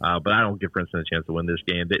open, but I don't give Princeton a chance to win this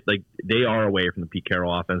game. They are away from the Pete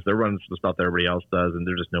Carroll offense. They're running the stuff that everybody else does, and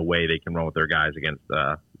there's just no way they can run with their guys against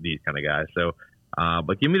these kind of guys. So,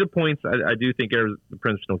 but give me the points. I do think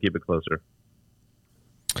Princeton will keep it closer.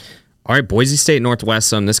 All right, Boise State,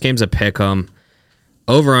 Northwestern. This game's a pick-em.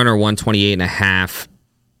 Over under 128.5.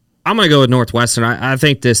 I'm going to go with Northwestern. I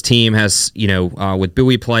think this team has, with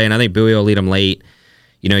Bowie playing, I think Bowie will lead them late.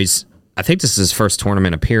 I think this is his first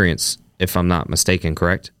tournament appearance, if I'm not mistaken,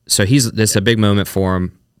 correct? So this is a big moment for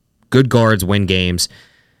him. Good guards win games.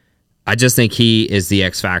 I just think he is the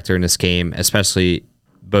X factor in this game, especially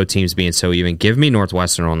both teams being so even. Give me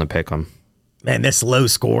Northwestern on the pick-em. Man, this low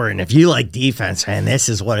scoring. If you like defense, man, this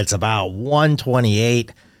is what it's about.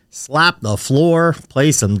 128. Slap the floor,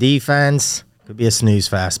 play some defense. Could be a snooze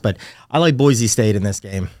fest, but I like Boise State in this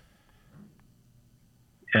game.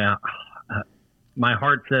 Yeah. My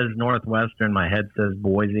heart says Northwestern. My head says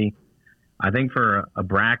Boise. I think for a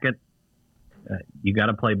bracket, you got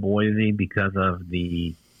to play Boise because of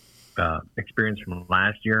the experience from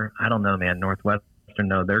last year. I don't know, man. Northwestern,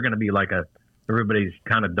 no, they're going to be like everybody's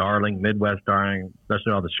kind of darling, Midwest darling,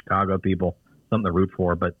 especially all the Chicago people. Something to root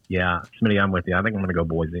for. But yeah, Smitty, I'm with you. I think I'm going to go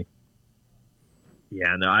Boise.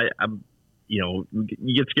 Yeah, no, I'm. You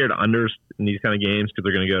get scared of unders in these kind of games because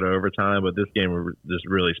they're going to go to overtime. But this game just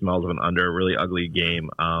really smells of an under, a really ugly game.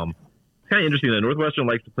 It's kind of interesting that Northwestern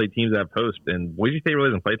likes to play teams that have post, and Boise State really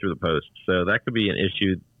doesn't play through the post. So that could be an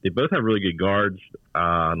issue. They both have really good guards.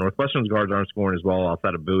 Northwestern's guards aren't scoring as well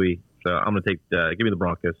outside of Bowie. So I'm going to give me the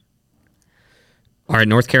Broncos. All right,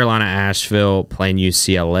 North Carolina, Asheville playing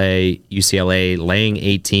UCLA. UCLA laying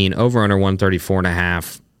 18, over under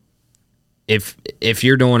 134.5. If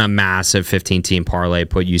you're doing a massive 15-team parlay,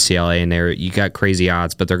 put UCLA in there. You got crazy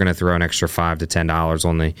odds, but they're going to throw an extra $5 to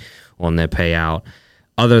 $10 on the payout.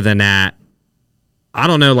 Other than that, I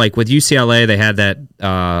don't know. Like with UCLA, they had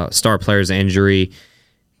that star player's injury.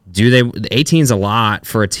 18's a lot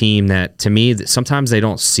for a team that, to me, sometimes they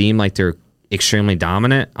don't seem like they're extremely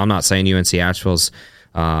dominant. I'm not saying UNC Asheville's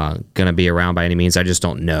going to be around by any means. I just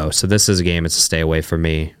don't know. So this is a game. It's a stay away from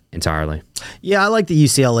me entirely. Yeah, I like the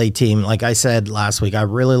UCLA team. Like I said last week, I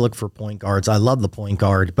really look for point guards. I love the point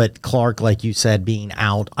guard, but Clark, like you said, being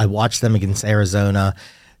out, I watched them against Arizona.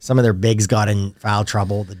 Some of their bigs got in foul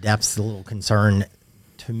trouble. The depth's a little concern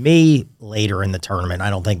to me later in the tournament. I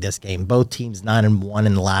don't think this game, both teams 9-1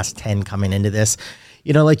 in the last 10 coming into this.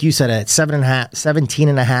 Like you said, at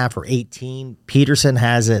 17.5 or 18, Peterson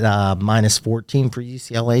has it minus 14 for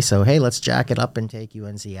UCLA. So, hey, let's jack it up and take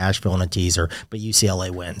UNC Asheville in a teaser, but UCLA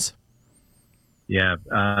wins. Yeah,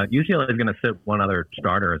 UCLA is going to sit one other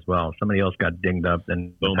starter as well. Somebody else got dinged up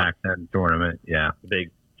in the Pac-10 tournament. Yeah, big.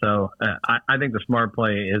 So I think the smart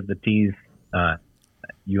play is to tease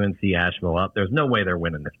UNC Asheville up. There's no way they're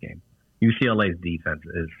winning this game. UCLA's defense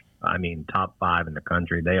is, top 5 in the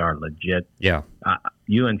country. They are legit. Yeah.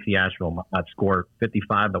 UNC Asheville might score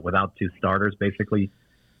 55, but without 2 starters, basically.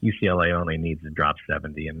 UCLA only needs to drop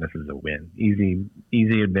 70, and this is a win.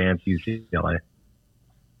 Easy advance, UCLA.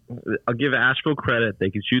 I'll give Asheville credit. They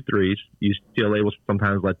can shoot threes. UCLA will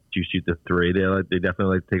sometimes let you shoot the three. They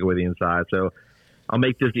definitely like to take away the inside. So I'll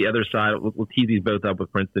make this the other side. We'll tee these both up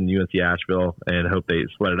with Princeton, UNC Asheville, and hope they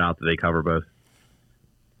sweat it out that they cover both.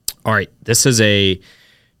 All right, this is a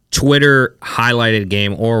Twitter highlighted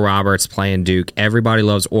game. Oral Roberts playing Duke. Everybody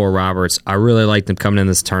loves Oral Roberts. I really like them coming in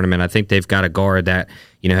this tournament. I think they've got a guard that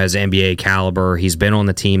has NBA caliber. He's been on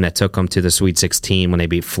the team that took them to the Sweet 16 when they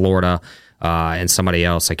beat Florida and somebody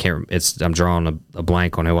else. I'm drawing a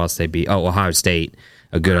blank on who else they beat. Oh, Ohio State,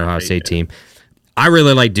 a good Ohio State team. I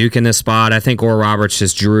really like Duke in this spot. I think Oral Roberts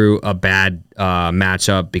just drew a bad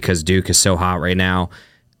matchup because Duke is so hot right now.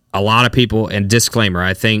 A lot of people, and disclaimer,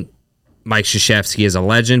 I think Mike Krzyzewski is a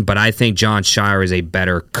legend, but I think John Shire is a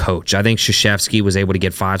better coach. I think Krzyzewski was able to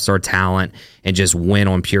get 5-star talent and just win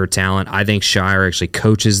on pure talent. I think Shire actually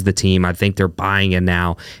coaches the team. I think they're buying it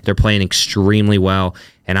now. They're playing extremely well,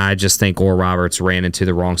 and I just think Oral Roberts ran into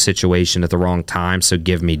the wrong situation at the wrong time, so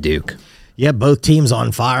give me Duke. Yeah, both teams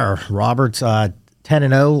on fire. Roberts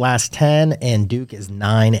 10-0 last 10, and Duke is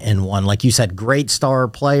 9-1. Like you said, great star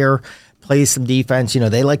player. Plays some defense.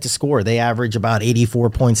 They like to score. They average about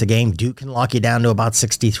 84 points a game. Duke can lock you down to about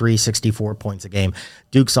 63, 64 points a game.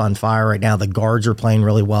 Duke's on fire right now. The guards are playing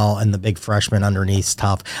really well, and the big freshman underneath is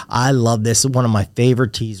tough. I love this. This is one of my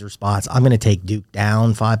favorite teaser spots. I'm going to take Duke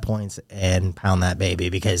down 5 points and pound that baby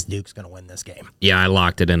because Duke's going to win this game. Yeah, I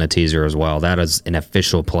locked it in a teaser as well. That is an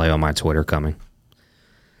official play on my Twitter coming.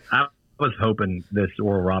 I was hoping this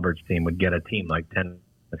Oral Roberts team would get a team like Tennessee.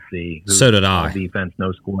 So did I. Defense,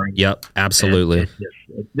 no scoring. Yep, absolutely.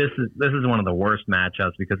 This is one of the worst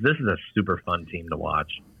matchups because this is a super fun team to watch.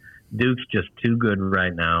 Duke's just too good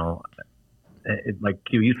right now. Like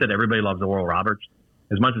Q, you said, everybody loves Oral Roberts.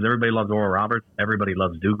 As much as everybody loves Oral Roberts, everybody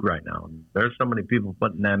loves Duke right now. There's so many people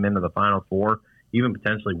putting them into the Final Four, even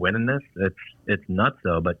potentially winning this. It's nuts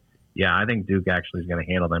though. But yeah, I think Duke actually is going to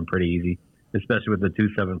handle them pretty easy, especially with the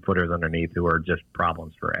 2 7-footers underneath who are just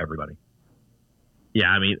problems for everybody. Yeah,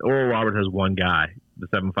 I mean, Oral Roberts has one guy, the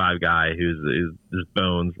 7'5" guy, who's just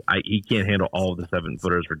bones. He can't handle all of the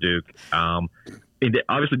 7-footers for Duke.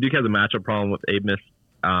 Obviously, Duke has a matchup problem with Abemus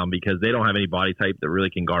because they don't have any body type that really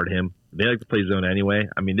can guard him. They like to play zone anyway.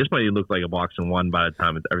 I mean, this might look like a box and one by the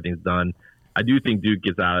time everything's done. I do think Duke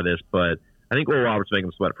gets out of this, but I think Oral Roberts make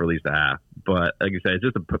him sweat for at least a half. But like I said, it's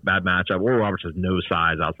just a bad matchup. Oral Roberts has no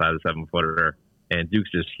size outside of the 7-footer, and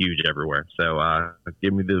Duke's just huge everywhere. So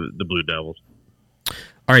give me the Blue Devils.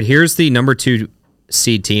 All right, here's the number 2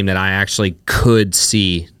 seed team that I actually could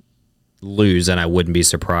see lose, and I wouldn't be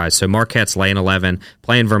surprised. So Marquette's laying 11,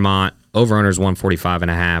 playing Vermont. Over-under's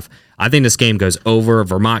 145.5. I think this game goes over.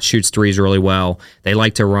 Vermont shoots threes really well. They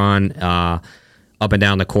like to run up and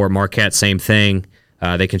down the court. Marquette, same thing.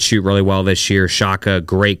 They can shoot really well this year. Shaka,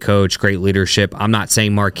 great coach, great leadership. I'm not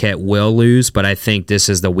saying Marquette will lose, but I think this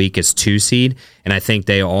is the weakest 2 seed, and I think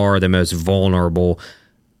they are the most vulnerable.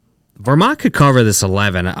 Vermont could cover this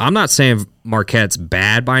 11. I'm not saying Marquette's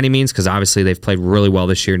bad by any means because obviously they've played really well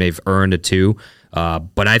this year and they've earned a 2.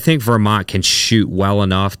 But I think Vermont can shoot well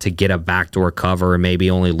enough to get a backdoor cover and maybe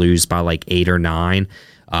only lose by like 8 or 9.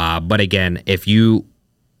 But again, if you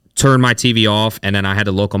turn my TV off and then I had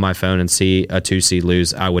to look on my phone and see a 2 seed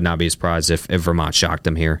lose, I would not be surprised if Vermont shocked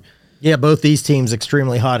them here. Yeah, both these teams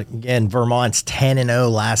extremely hot. Again, Vermont's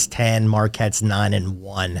 10-0 last 10. Marquette's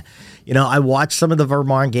 9-1. I watched some of the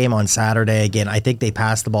Vermont game on Saturday. Again, I think they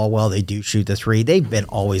pass the ball well. They do shoot the 3. They've been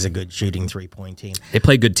always a good shooting 3-point team. They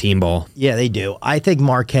play good team ball. Yeah, they do. I think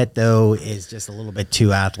Marquette, though, is just a little bit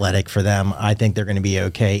too athletic for them. I think they're going to be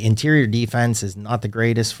okay. Interior defense is not the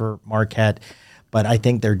greatest for Marquette, but I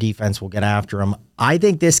think their defense will get after them. I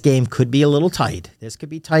think this game could be a little tight. This could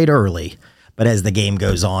be tight early. But as the game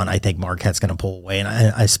goes on, I think Marquette's going to pull away, and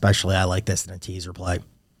I like this in a teaser play.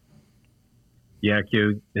 Yeah,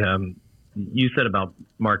 Q. You said about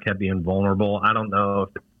Marquette being vulnerable. I don't know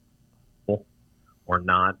if or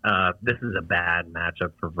not. This is a bad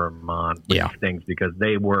matchup for Vermont. Yeah, things because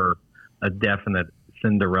they were a definite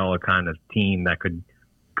Cinderella kind of team that could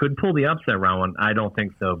pull the upset round. I don't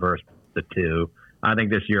think so versus the 2. I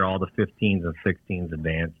think this year all the 15s and 16s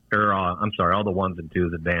advance, or all the 1s and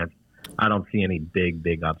 2s advance. I don't see any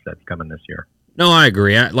big upsets coming this year. No, I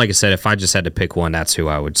agree. Like I said, if I just had to pick one, that's who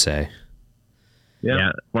I would say.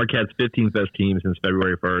 Yeah, Marquette's 15th best team since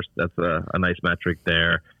February 1st. That's a nice metric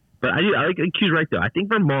there. But I like Q's right, though. I think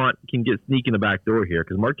Vermont can sneak in the back door here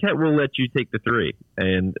because Marquette will let you take the 3.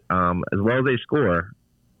 And as well as they score,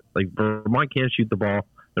 like Vermont can't shoot the ball.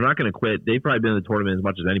 They're not going to quit. They've probably been in the tournament as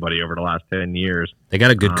much as anybody over the last 10 years. They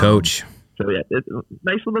got a good coach. So yeah, it's a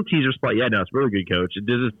nice little teaser spot. Yeah, no, it's a really good coach.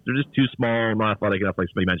 They're just too small, not athletic enough, like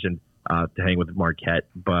somebody mentioned, to hang with Marquette.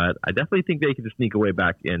 But I definitely think they can just sneak away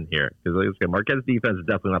back in here because, like I said, Marquette's defense is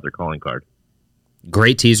definitely not their calling card.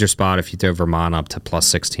 Great teaser spot if you throw Vermont up to plus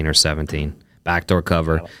 16 or 17. Backdoor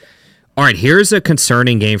cover. All right, here's a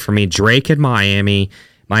concerning game for me. Drake at Miami.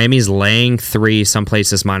 Miami's laying 3, some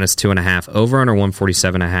places minus 2.5. Over under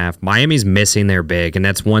 147.5. Miami's missing their big, and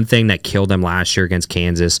that's one thing that killed them last year against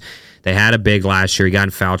Kansas. They had a big last year. He got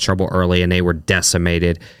in foul trouble early, and they were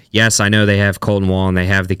decimated. Yes, I know they have Colton Wall, and they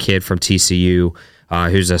have the kid from TCU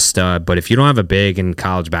who's a stud, but if you don't have a big in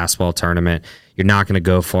college basketball tournament, you're not going to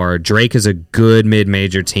go far. Drake is a good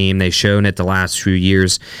mid-major team. They've shown it the last few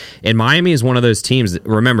years. And Miami is one of those teams that,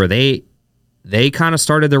 remember, they kind of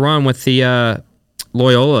started the run with the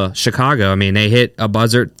Loyola Chicago. I mean, they hit a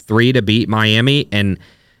buzzer 3 to beat Miami, and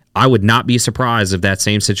I would not be surprised if that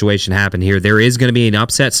same situation happened here. There is going to be an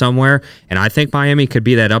upset somewhere, and I think Miami could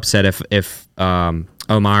be that upset if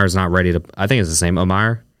Omeyer is not ready to. I think it's the same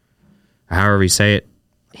Omeyer, however you say it.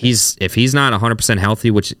 If he's not 100%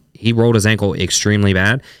 healthy, which he rolled his ankle extremely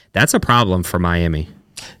bad, that's a problem for Miami.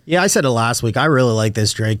 Yeah, I said it last week. I really like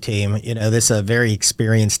this Drake team. You know, this is a very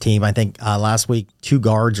experienced team. I think last week 2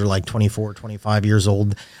 guards are like 24, 25 years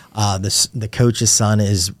old. The coach's son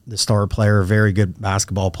is the star player, very good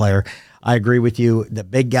basketball player. I agree with you. The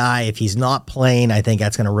big guy, if he's not playing, I think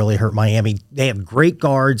that's going to really hurt Miami. They have great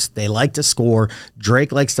guards. They like to score.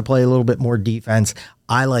 Drake likes to play a little bit more defense.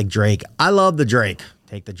 I like Drake. I love the Drake.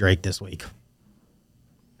 Take the Drake this week.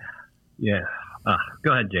 Yeah.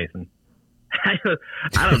 Go ahead, Jason. I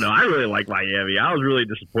don't know. I really like Miami. I was really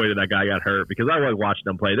disappointed that guy got hurt because I like watching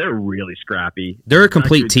them play. They're really scrappy. They're a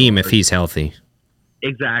complete team if he's healthy.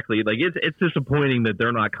 Exactly. Like it's disappointing that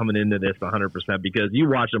they're not coming into this 100% because you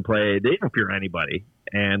watch them play, they don't fear anybody.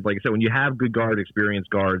 And like I said, when you have good experienced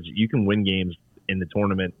guards, you can win games in the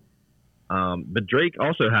tournament. But Drake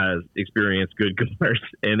also has experienced good guards,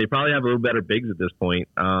 and they probably have a little better bigs at this point.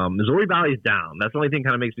 Missouri Valley's down. That's the only thing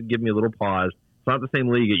kind of give me a little pause. It's not the same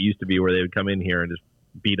league it used to be where they would come in here and just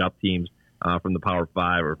beat up teams from the Power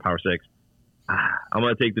 5 or Power 6. I'm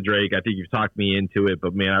going to take the Drake. I think you've talked me into it,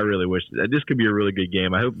 but, man, I really wish this could be a really good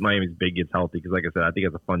game. I hope Miami's big gets healthy because, like I said, I think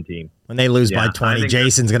it's a fun team. When they lose by 20,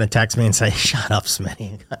 Jason's going to text me and say, shut up,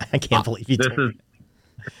 Smitty. I can't believe you took it.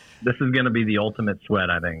 This is going to be the ultimate sweat,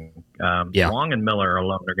 I think. Long and Miller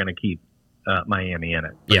alone are going to keep Miami in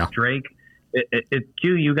it. But Drake,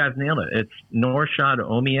 Q, you guys nailed it. It's Norshad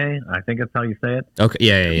Omier. I think that's how you say it. Okay.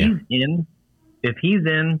 Yeah. If he's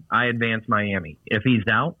in, I advance Miami. If he's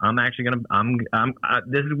out, I'm actually going to.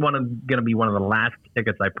 This is going to be one of the last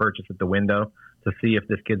tickets I purchase at the window to see if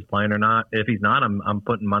this kid's playing or not. If he's not, I'm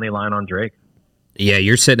putting money line on Drake. Yeah,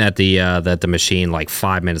 you're sitting at the machine like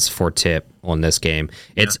 5 minutes before tip on this game.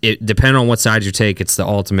 It depending on what side you take, it's the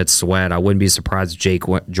ultimate sweat. I wouldn't be surprised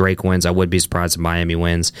if Drake wins. I would be surprised if Miami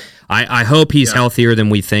wins. I hope he's healthier than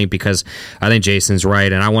we think because I think Jason's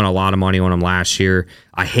right, and I won a lot of money on him last year.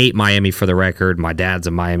 I hate Miami for the record. My dad's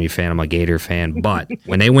a Miami fan. I'm a Gator fan. But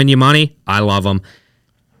when they win you money, I love them.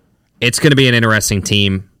 It's going to be an interesting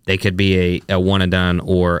team. They could be a one and done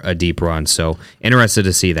or a deep run. So interested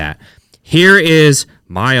to see that. Here is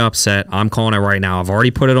my upset. I'm calling it right now. I've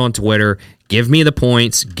already put it on Twitter. Give me the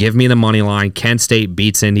points. Give me the money line. Kent State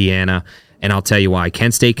beats Indiana, and I'll tell you why.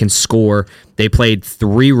 Kent State can score. They played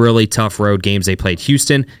 3 really tough road games. They played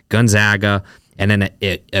Houston, Gonzaga, and then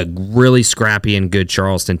a really scrappy and good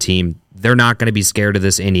Charleston team. They're not going to be scared of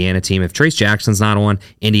this Indiana team. If Trace Jackson's not on,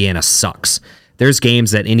 Indiana sucks. There's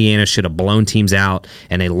games that Indiana should have blown teams out,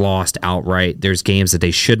 and they lost outright. There's games that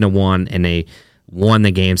they shouldn't have won, and they won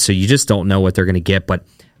the game, so you just don't know what they're going to get. But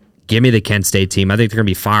give me the Kent State team. I think they're going to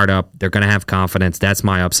be fired up. They're going to have confidence. That's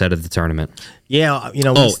my upset of the tournament. Yeah,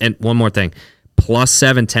 and one more thing. Plus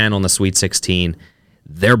 710 on the Sweet 16.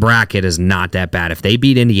 Their bracket is not that bad. If they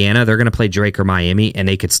beat Indiana, they're going to play Drake or Miami, and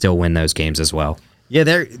they could still win those games as well. Yeah,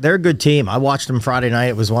 they're a good team. I watched them Friday night.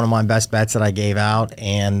 It was one of my best bets that I gave out,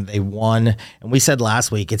 and they won. And we said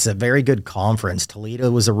last week, it's a very good conference. Toledo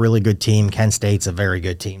was a really good team. Kent State's a very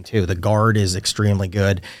good team, too. The guard is extremely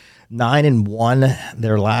good. 9-1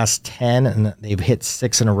 their last 10, and they've hit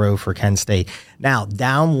 6 in a row for Kent State. Now,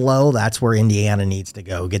 down low, that's where Indiana needs to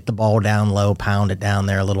go. Get the ball down low, pound it down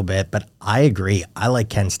there a little bit. But I agree. I like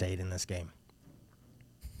Kent State in this game.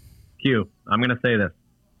 Q, I'm going to say this.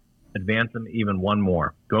 Advance them even one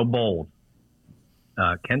more. Go bold.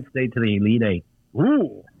 Kent State to the Elite Eight.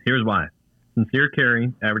 Ooh. Here's why. Sincere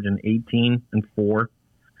Carey, averaging 18 and 4.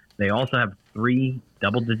 They also have 3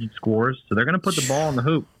 double-digit scores, so they're going to put the ball in the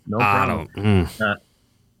hoop. No problem.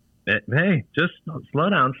 Hey, just slow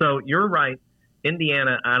down. So you're right.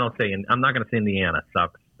 Indiana, I'm not going to say Indiana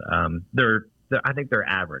sucks. I think they're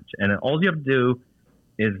average. And all you have to do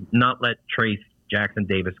is not let Trace Jackson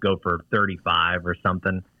Davis go for 35 or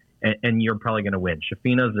something, and you're probably going to win.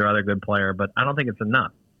 Shafino's their other good player, but I don't think it's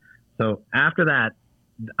enough. So after that,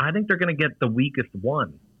 I think they're going to get the weakest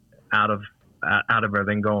one out of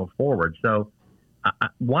everything going forward. So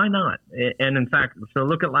why not? And in fact, so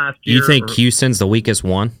look at last year. You think Houston's the weakest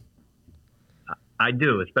one? I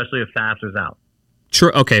do, especially if Sasser's out.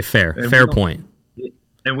 True. Okay, fair point.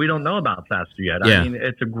 And we don't know about Sasser yet. Yeah. I mean,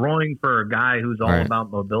 it's a growing for a guy who's all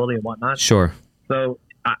about mobility and whatnot. Sure. So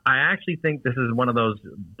I actually think this is one of those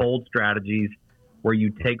bold strategies where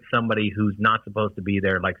you take somebody who's not supposed to be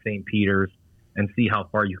there, like St. Peter's, and see how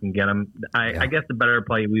far you can get them. I guess the better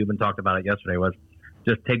play, we even talked about it yesterday, was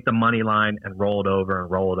just take the money line and roll it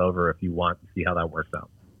over if you want to see how that works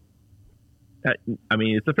out. I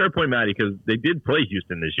mean, it's a fair point, Matty, because they did play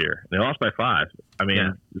Houston this year. They lost by 5. I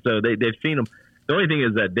mean, so they've seen them. The only thing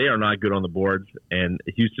is that they are not good on the boards, and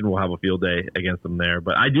Houston will have a field day against them there.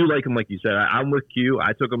 But I do like them, like you said. I'm with Q.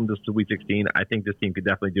 I took them just to Week 16. I think this team could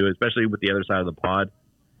definitely do it, especially with the other side of the pod.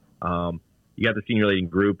 You got the senior leading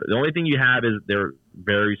group. The only thing you have is they're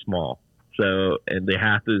very small, and they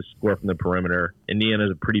have to score from the perimeter. Indiana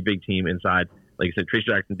is a pretty big team inside. Like I said, Trace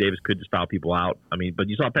Jackson Davis could just foul people out. I mean, but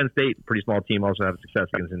you saw Penn State, pretty small team, also have success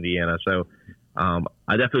against Indiana. So I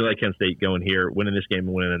definitely like Penn State going here, winning this game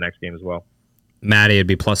and winning the next game as well. Matty, it'd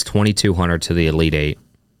be plus 2,200 to the Elite Eight.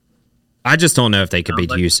 I just don't know if they could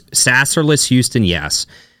beat Houston. Sasserless Houston, yes.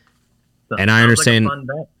 And I understand. Like a fun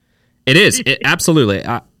bet. It is. Absolutely.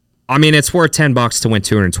 I mean, it's worth $10 to win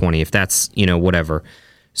 220 if that's, whatever.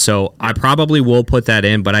 So I probably will put that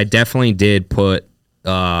in, but I definitely did put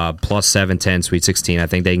plus 710 Sweet 16. I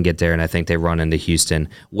think they can get there, and I think they run into Houston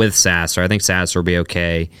with Sasser. I think Sasser will be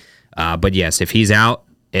okay. But yes, if he's out,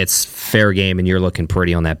 it's fair game, and you're looking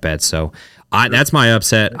pretty on that bet. So that's my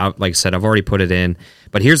upset. Like I said, I've already put it in.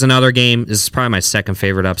 But here's another game. This is probably my second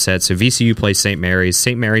favorite upset. So VCU plays St. Mary's.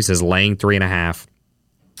 St. Mary's is laying 3.5.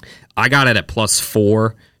 I got it at plus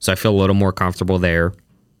 4, so I feel a little more comfortable there.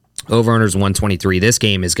 Over-under's 123. This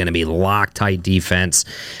game is going to be lock-tight defense.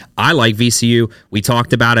 I like VCU. We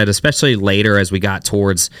talked about it, especially later as we got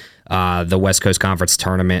towards the West Coast Conference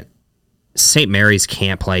tournament. St. Mary's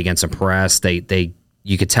can't play against a press.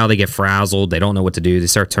 You could tell they get frazzled. They don't know what to do. They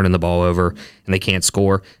start turning the ball over, and they can't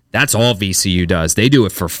score. That's all VCU does. They do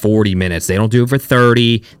it for 40 minutes. They don't do it for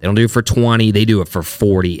 30. They don't do it for 20. They do it for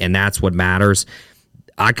 40, and that's what matters.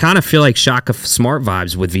 I kind of feel like Shaka Smart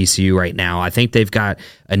vibes with VCU right now. I think they've got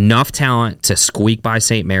enough talent to squeak by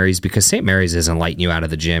St. Mary's because St. Mary's isn't lighting you out of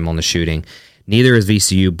the gym on the shooting. Neither is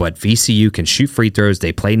VCU, but VCU can shoot free throws.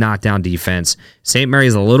 They play knockdown defense. St.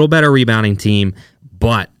 Mary's a little better rebounding team,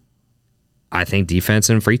 but I think defense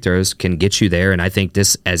and free throws can get you there, and I think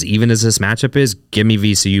this, as even as this matchup is, give me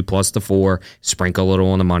VCU plus the 4, sprinkle a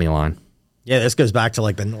little on the money line. Yeah, this goes back to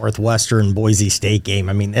like the Northwestern Boise State game.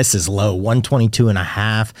 I mean, this is low,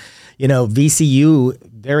 122.5. VCU,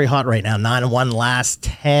 very hot right now, 9-1 last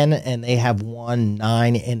 10, and they have won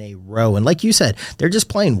 9 in a row. And like you said, they're just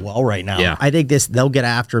playing well right now. Yeah. I think they'll get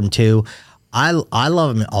after them too. I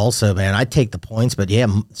love them also, man. I take the points, but yeah,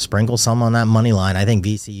 sprinkle some on that money line. I think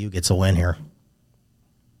VCU gets a win here.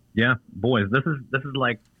 Yeah, boys, this is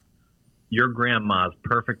like your grandma's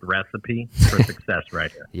perfect recipe for success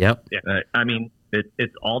right here. Yep. I mean,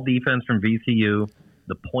 it's all defense from VCU.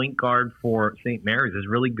 The point guard for St. Mary's is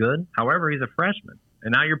really good. However, he's a freshman.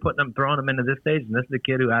 And now you're throwing him into this stage, and this is a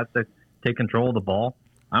kid who has to take control of the ball.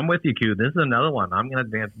 I'm with you, Q. This is another one. I'm going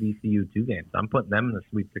to advance VCU 2 games. I'm putting them in the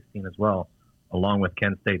Sweet 16 as well, along with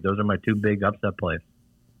Kent State. Those are my 2 big upset plays.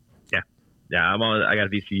 Yeah, I got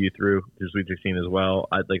VCU through to Sweet 16 as well.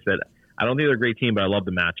 Like I said, I don't think they're a great team, but I love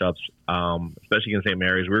the matchups, especially against St.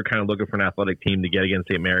 Mary's. We were kind of looking for an athletic team to get against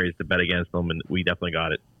St. Mary's to bet against them, and we definitely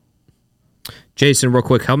got it. Jason, real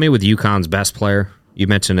quick, help me with UConn's best player. You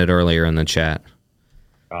mentioned it earlier in the chat.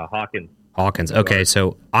 Hawkins. Okay,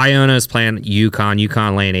 so Iona is playing UConn.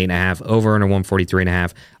 UConn laying 8.5. Over under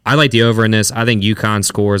 143.5. I like the over in this. I think UConn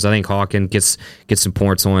scores. I think Hawkins gets some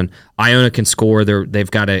points on. Iona can score. They've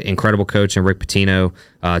got an incredible coach in Rick Pitino.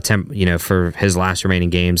 For his last remaining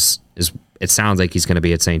games, it sounds like he's going to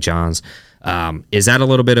be at St. John's. Is that a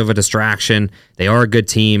little bit of a distraction? They are a good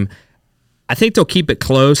team. I think they'll keep it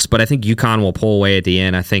close, but I think UConn will pull away at the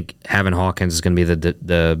end. I think having Hawkins is going to be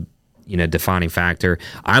the defining factor.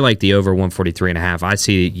 I like the over 143.5. I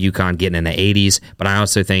see UConn getting in the 80s, but I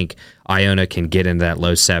also think Iona can get into that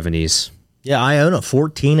low 70s. Yeah, Iona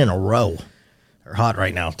 14 in a row. They're hot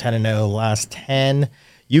right now. 10-0 last 10.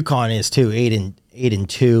 UConn is too,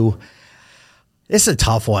 8-2. This is a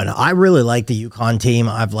tough one. I really like the UConn team.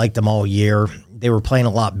 I've liked them all year. They were playing a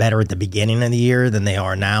lot better at the beginning of the year than they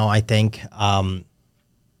are now, I think. Man,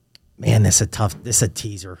 this is a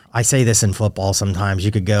teaser. I say this in football sometimes.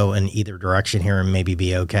 You could go in either direction here and maybe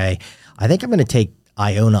be okay. I think I'm going to take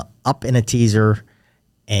Iona up in a teaser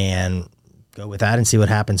and go with that and see what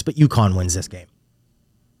happens. But UConn wins this game.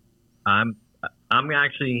 I'm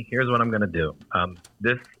actually, here's what I'm going to do.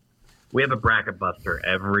 We have a bracket buster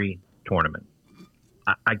every tournament.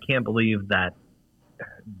 I can't believe that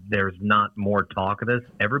there's not more talk of this.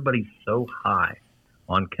 Everybody's so high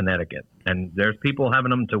on Connecticut, and there's people having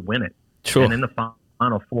them to win it. Sure. And in the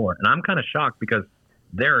Final Four. And I'm kind of shocked because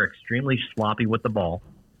they're extremely sloppy with the ball,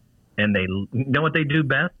 and they know what they do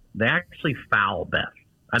best? They actually foul best.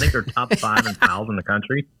 I think they're top 5 in fouls in the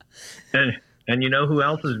country. And you know who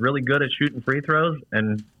else is really good at shooting free throws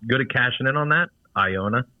and good at cashing in on that?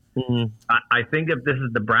 Iona. Mm-hmm. I think if this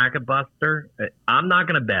is the bracket buster, I'm not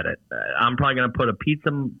going to bet it. I'm probably going to put a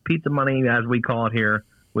pizza money, as we call it here,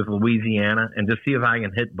 with Louisiana and just see if I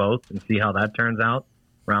can hit both and see how that turns out.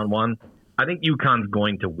 Round 1. I think UConn's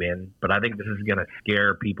going to win, but I think this is going to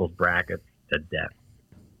scare people's brackets to death.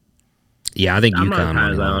 Yeah, I think I'm UConn.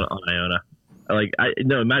 not on Iona.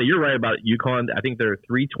 No, Matty, you're right about UConn. I think they're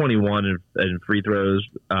 321 in free throws,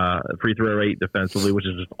 free throw rate defensively, which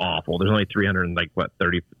is just awful. There's only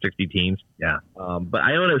 60 teams. Yeah. But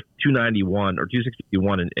Iona's 291 or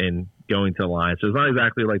 261 in going to the line. So it's not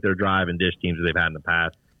exactly like their drive and dish teams that they've had in the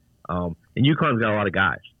past. And UConn's got a lot of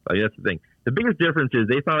guys. That's the thing. The biggest difference is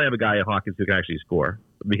they finally have a guy at Hawkins who can actually score,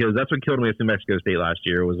 because that's what killed me with New Mexico State last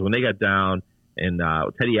year was when they got down and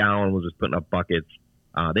Teddy Allen was just putting up buckets.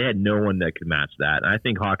 They had no one that could match that. And I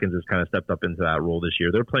think Hawkins has kind of stepped up into that role this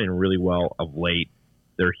year. They're playing really well of late.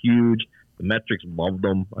 They're huge. The metrics love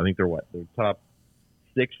them. I think they're top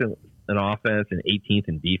 6 in offense and 18th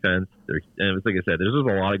in defense. And it's like I said, there's just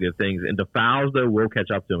a lot of good things. And the fouls, though, will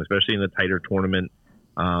catch up to them, especially in the tighter tournament.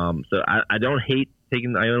 So I don't hate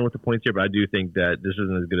taking Iona with the points here, but I do think that this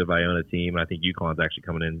isn't as good of Iona team. I think UConn's actually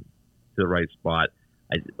coming in to the right spot.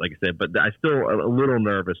 Like I said, but I'm still a little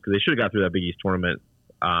nervous because they should have got through that Big East tournament.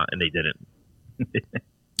 And they didn't.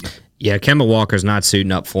 Yeah, Kemba Walker's not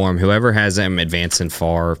suiting up for him. Whoever has him advancing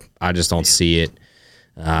far, I just don't see it.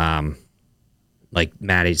 Like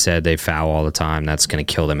Matty said, they foul all the time. That's going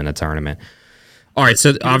to kill them in the tournament. All right,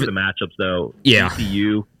 so the matchups though, yeah,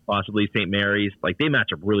 ECU, possibly St. Mary's, like they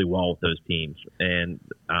match up really well with those teams. And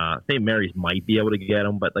St. Mary's might be able to get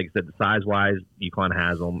them, but like I said, the size wise, UConn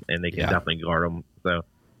has them, and they can definitely guard them. So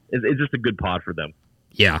it's just a good pod for them.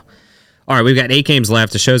 Yeah. All right, we've got 8 games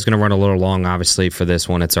left. The show's going to run a little long, obviously, for this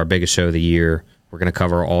one. It's our biggest show of the year. We're going to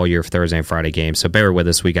cover all your Thursday and Friday games, so bear with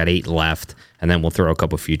us. We got 8 left, and then we'll throw a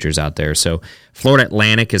couple futures out there. So Florida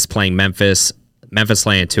Atlantic is playing Memphis. Memphis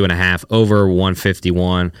laying 2.5, over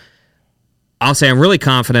 151. I'll say I'm really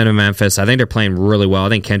confident in Memphis. I think they're playing really well. I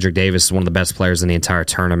think Kendrick Davis is one of the best players in the entire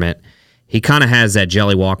tournament. He kind of has that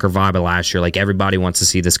Jelly Walker vibe of last year. Like, everybody wants to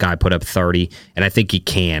see this guy put up 30, and I think he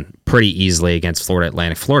can pretty easily against Florida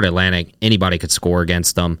Atlantic. Florida Atlantic, anybody could score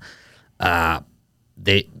against them.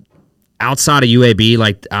 They outside of UAB,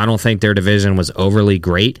 like, I don't think their division was overly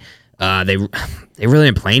great. They really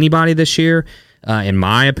didn't play anybody this year, in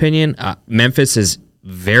my opinion. Memphis is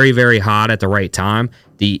very, very hot at the right time.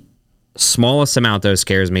 The smallest amount, though,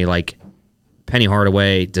 scares me. Like, Penny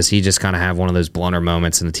Hardaway, does he just kind of have one of those blunder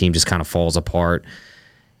moments and the team just kind of falls apart?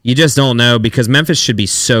 You just don't know, because Memphis should be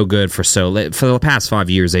so good for the past 5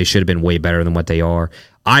 years. They should have been way better than what they are.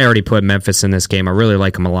 I already put Memphis in this game. I really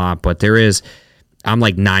like them a lot, but I'm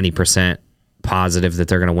like 90% positive that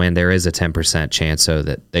they're going to win. There is a 10% chance, so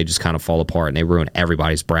that they just kind of fall apart and they ruin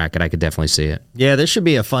everybody's bracket. I could definitely see it. Yeah, this should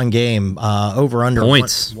be a fun game. Over under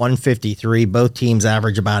points 153. Both teams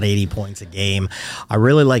average about 80 points a game. I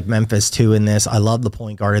really like Memphis too in this. I love the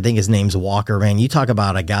point guard. I think his name's Walker. Man, you talk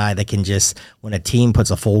about a guy that can just, when a team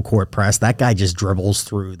puts a full court press, that guy just dribbles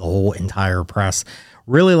through the whole entire press.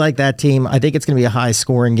 Really like that team. I think it's going to be a high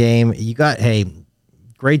scoring game.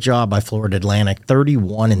 Great job by Florida Atlantic,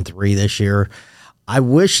 31-3 this year. I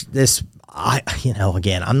wish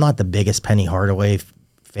again, I'm not the biggest Penny Hardaway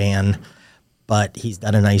fan, but he's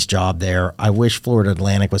done a nice job there. I wish Florida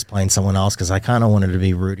Atlantic was playing someone else, because I kind of wanted to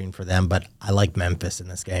be rooting for them, but I like Memphis in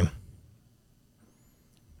this game.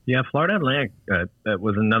 Yeah, Florida Atlantic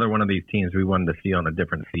was another one of these teams we wanted to see on a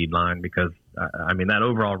different seed line, because, that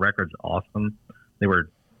overall record's awesome. They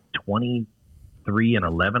were 23-11,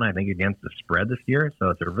 I think, against the spread this year. So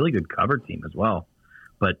it's a really good covered team as well.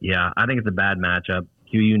 But yeah, I think it's a bad matchup.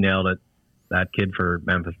 QU nailed it. That kid for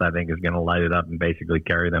Memphis, I think, is going to light it up and basically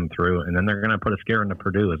carry them through. And then they're going to put a scare into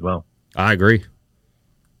Purdue as well. I agree.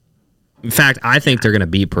 In fact, I think they're going to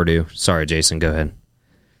beat Purdue. Sorry, Jason, go ahead.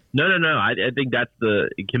 No. I think that's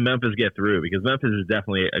can Memphis get through? Because Memphis is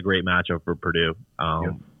definitely a great matchup for Purdue.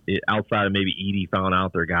 Outside of maybe Edey fouling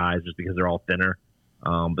out their guys just because they're all thinner.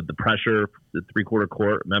 But the pressure, the three-quarter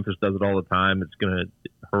court, Memphis does it all the time. It's going to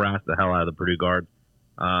harass the hell out of the Purdue guards.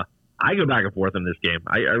 I go back and forth in this game.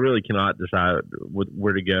 I really cannot decide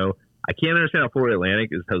where to go. I can't understand how Florida Atlantic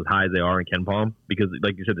is as high as they are in KenPom because,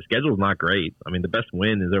 like you said, the schedule is not great. I mean, the best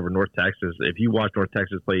win is over North Texas. If you watch North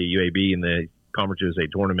Texas play UAB in the Conference USA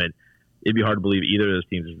tournament, it'd be hard to believe either of those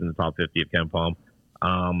teams is in the top 50 of KenPom.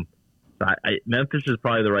 Memphis is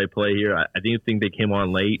probably the right play here. I do think they came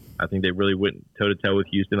on late. I think they really went toe-to-toe with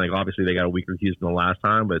Houston. Like, obviously, they got a weaker Houston the last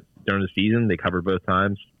time, but during the season, they covered both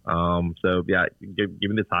times. So, yeah, give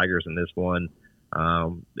me the Tigers in this one.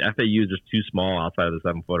 The FAU is just too small outside of the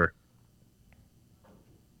 7-footer.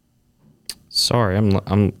 Sorry,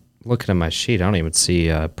 I'm looking at my sheet. I don't even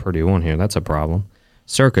see Purdue on here. That's a problem.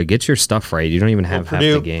 Circa, get your stuff right. You don't even have half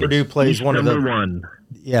the games. Purdue plays one of the one.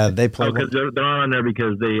 Yeah, they play. Because they're not on there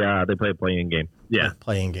because they play a play-in game. Yeah,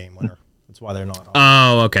 play-in game winner. That's why they're not on.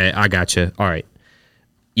 Oh, okay, I got you. All right.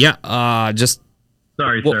 Yeah, just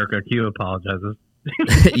sorry, Circa. Q apologizes.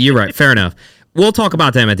 You're right. Fair enough. We'll talk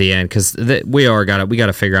about them at the end because we got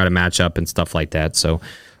to figure out a matchup and stuff like that. So,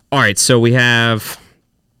 all right. So we have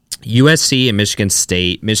USC and Michigan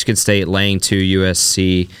State. Michigan State laying 2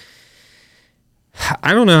 USC.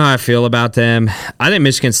 I don't know how I feel about them. I think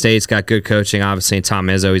Michigan State's got good coaching. Obviously, Tom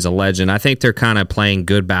Izzo, he's a legend. I think they're kind of playing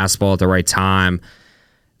good basketball at the right time.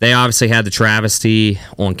 They obviously had the travesty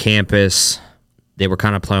on campus. They were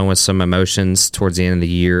kind of playing with some emotions towards the end of the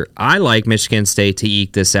year. I like Michigan State to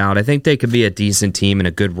eke this out. I think they could be a decent team and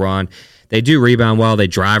a good run. They do rebound well. They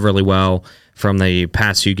drive really well from the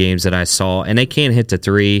past few games that I saw, and they can hit the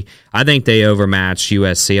three. I think they overmatch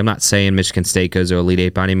USC. I'm not saying Michigan State goes to Elite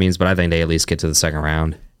Eight by any means, but I think they at least get to the second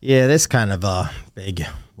round. Yeah, this kind of a big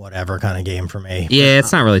whatever kind of game for me. Yeah,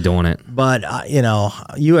 it's not really doing it. But,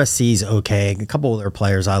 USC's okay. A couple of their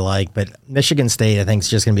players I like, but Michigan State I think is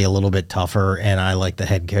just going to be a little bit tougher, and I like the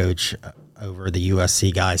head coach over the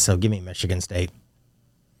USC guy, so give me Michigan State.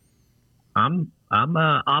 I'm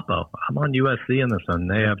Oppo. I'm on USC in this one.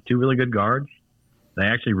 They have 2 really good guards. They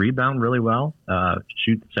actually rebound really well,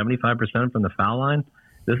 shoot 75% from the foul line.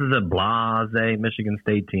 This is a blasé Michigan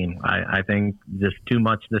State team. I think just too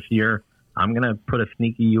much this year. I'm going to put a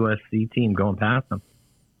sneaky USC team going past them.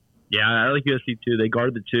 Yeah, I like USC too. They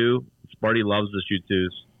guard the 2. Sparty loves to shoot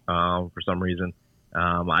 2s for some reason.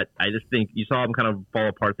 I just think you saw them kind of fall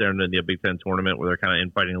apart there in the Big Ten tournament where they're kind of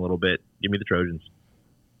infighting a little bit. Give me the Trojans.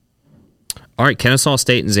 All right, Kennesaw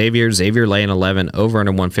State and Xavier. Xavier laying 11, over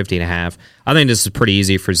under 150.5. I think this is pretty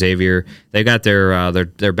easy for Xavier. They got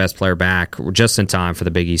their best player back just in time for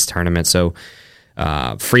the Big East tournament. So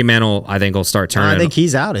Fremantle, I think, will start turning. I think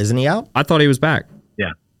he's out, isn't he out? I thought he was back.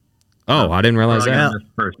 Yeah. Oh, I didn't realize that.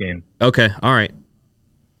 First game. Okay, all right.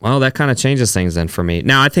 Well, that kind of changes things then for me.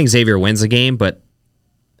 Now, I think Xavier wins the game, but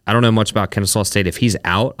I don't know much about Kennesaw State. If he's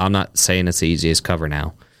out, I'm not saying it's the easiest cover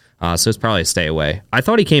now. So it's probably a stay away. I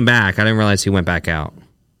thought he came back. I didn't realize he went back out.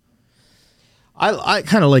 I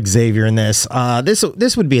kind of like Xavier in this.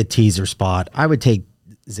 This would be a teaser spot. I would take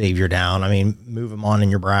Xavier down. I mean, move him on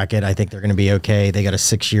in your bracket. I think they're going to be okay. They got a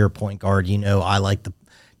 6-year point guard. I like the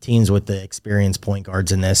teams with the experienced point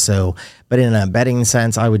guards in this. So, but in a betting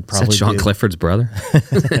sense, I would probably Is that Sean Clifford's brother.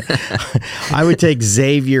 I would take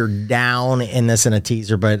Xavier down in this in a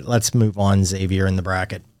teaser. But let's move on. Xavier in the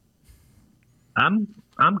bracket.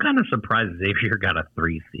 I'm kind of surprised Xavier got a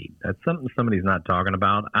 3 seed. That's something somebody's not talking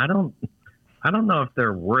about. I don't know if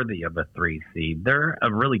they're worthy of a 3 seed. They're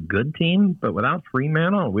a really good team, but without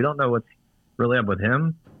Fremantle, we don't know what's really up with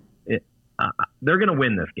him. They're going to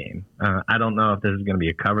win this game. I don't know if this is going to be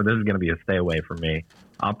a cover. This is going to be a stay away for me.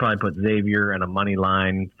 I'll probably put Xavier in a money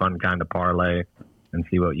line, fun kind of parlay, and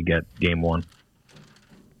see what you get game 1.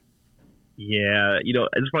 Yeah,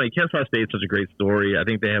 it's funny. Kennesaw State's such a great story. I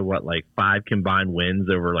think they have 5 combined wins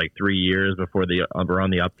over 3 years before they were on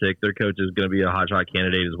the uptick. Their coach is going to be a hotshot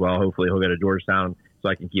candidate as well. Hopefully, he'll go to Georgetown so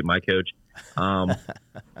I can keep my coach.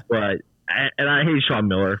 But I hate Sean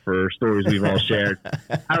Miller for stories we've all shared.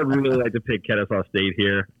 I would really like to pick Kennesaw State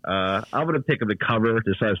here. I'm going to pick them to cover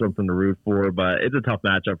just so I have something to root for, but it's a tough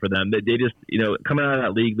matchup for them. They just, coming out of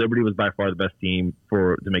that league, Liberty was by far the best team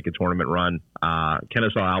to make a tournament run.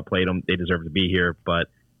 Kennesaw outplayed them. They deserve to be here, but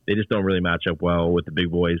they just don't really match up well with the big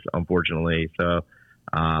boys, unfortunately. So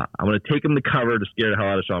I'm going to take them to cover to scare the hell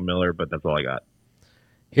out of Sean Miller, but that's all I got.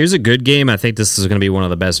 Here's a good game. I think this is going to be one of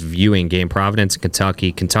the best viewing game. Providence and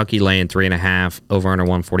Kentucky. Kentucky laying 3.5, over under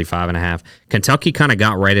 145.5. Kentucky kind of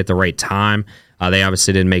got right at the right time. They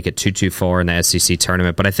obviously didn't make it too far in the SEC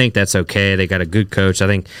tournament, but I think that's okay. They got a good coach. I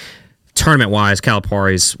think tournament-wise,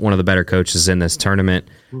 Calipari's one of the better coaches in this tournament,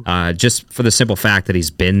 just for the simple fact that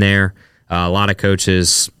he's been there. A lot of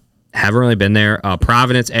coaches haven't really been there.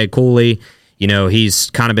 Providence, Ed Cooley, he's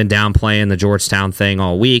kind of been downplaying the Georgetown thing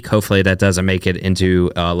all week. Hopefully that doesn't make it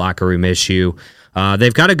into a locker room issue.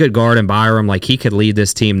 They've got a good guard in Byram. Like, he could lead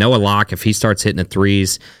this team. Noah Locke, if he starts hitting the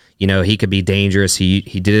threes, he could be dangerous. He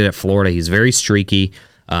did it at Florida. He's very streaky.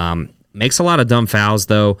 Makes a lot of dumb fouls,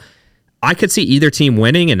 though. I could see either team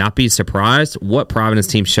winning and not be surprised. What Providence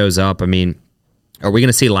team shows up? I mean, are we going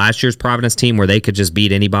to see last year's Providence team where they could just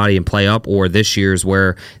beat anybody and play up, or this year's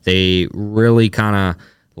where they really kind of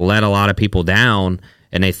let a lot of people down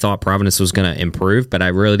and they thought Providence was going to improve, but I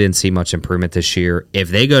really didn't see much improvement this year. If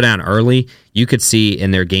they go down early, you could see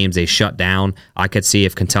in their games they shut down. I could see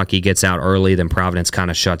if Kentucky gets out early, then Providence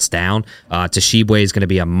kind of shuts down. Toshibwe is going to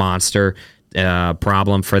be a monster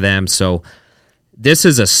problem for them. So this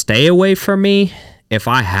is a stay away from me. If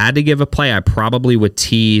I had to give a play, I probably would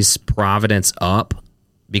tease Providence up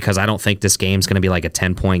because I don't think this game's going to be like a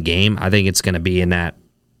 10-point game. I think it's going to be in that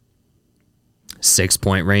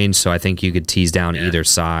 6-point range, so I think you could tease down either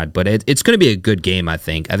side. But it's going to be a good game, I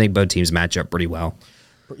think. I think both teams match up pretty well.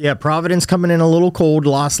 Yeah, Providence coming in a little cold,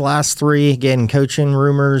 lost last 3. Again, coaching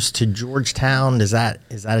rumors to Georgetown. Is that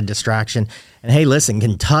a distraction? And hey, listen,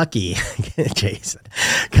 Kentucky, Jason,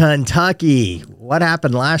 Kentucky. What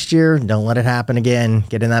happened last year? Don't let it happen again.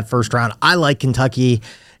 Get in that first round. I like Kentucky.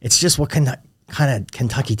 It's just what kind of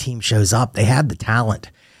Kentucky team shows up. They have the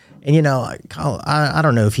talent. And, I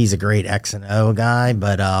don't know if he's a great X and O guy,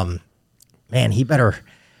 but, man, he better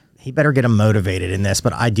get him motivated in this.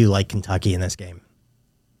 But I do like Kentucky in this game.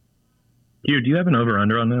 Hugh, do you have an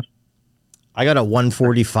over-under on this? I got a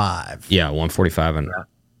 145. Yeah, 145. And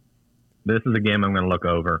this is a game I'm going to look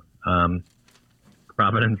over.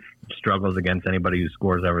 Providence struggles against anybody who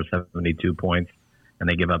scores over 72 points, and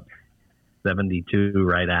they give up 72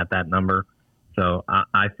 right at that number. So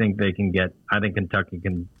I think they can get. I think Kentucky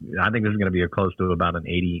can. I think this is going to be close to about an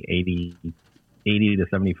 80 to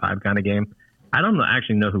 75 kind of game. I don't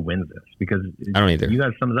actually know who wins this because I don't either. You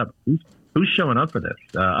guys sum it up. Who's showing up for this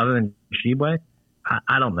other than Shibwe?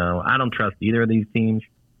 I don't know. I don't trust either of these teams.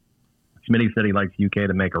 Smitty said he likes UK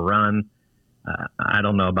to make a run. I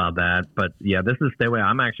don't know about that, but yeah, this is stay away.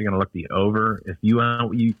 I'm actually going to look the over. If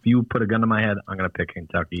you put a gun to my head, I'm going to pick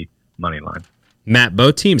Kentucky money line. Matt,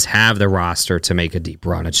 both teams have the roster to make a deep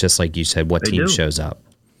run. It's just like you said, what team shows up.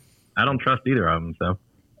 I don't trust either of them. So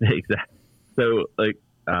exactly. So like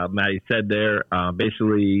Matty said there,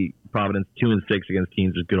 basically Providence 2-6 against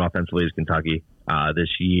teams with good offensively as Kentucky this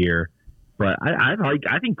year. But I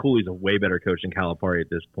think Cooley's a way better coach than Calipari at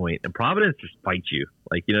this point, and Providence just fights you.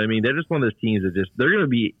 Like, you know what I mean? They're just one of those teams that they're going to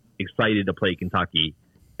be excited to play Kentucky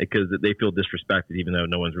because they feel disrespected, even though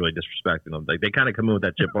no one's really disrespecting them. Like, they kind of come in with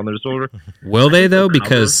that chip on their shoulder. Will they though?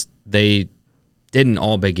 Because they didn't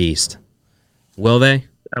all Big East. Will they?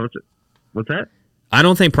 What's that? I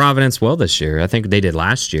don't think Providence will this year. I think they did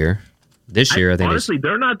last year. This year, I think honestly,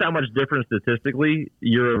 they're not that much different statistically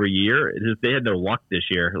year over year. It's just they had no luck this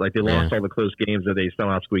year. Like, they lost all the close games that they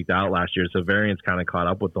somehow squeaked out last year, so variance kind of caught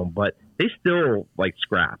up with them. But they still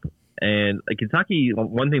scrap. And Kentucky,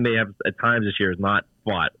 one thing they have at times this year is not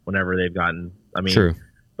fought whenever they've gotten. I mean, true.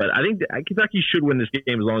 But I think Kentucky should win this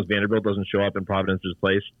game as long as Vanderbilt doesn't show up in Providence's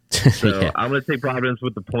place. So I'm going to take Providence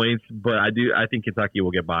with the points, but I think Kentucky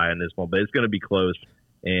will get by in this one. But it's going to be close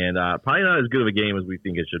and probably not as good of a game as we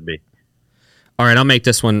think it should be. All right, I'll make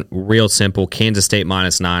this one real simple. Kansas State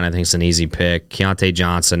 -9, I think it's an easy pick. Keontae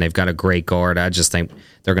Johnson, they've got a great guard. I just think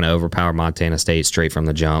they're going to overpower Montana State straight from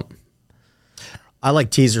the jump. I like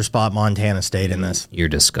teaser spot Montana State in this. You're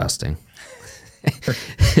disgusting.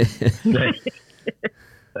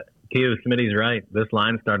 Q, Smitty's right. This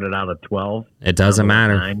line started out at 12. It doesn't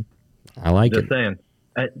matter. 9. I like just it. Saying,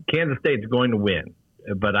 Kansas State's going to win,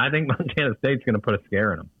 but I think Montana State's going to put a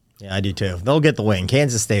scare in them. Yeah, I do too. They'll get the win.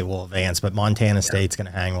 Kansas State will advance, but Montana State's going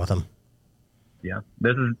to hang with them. Yeah,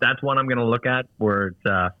 that's one I'm going to look at where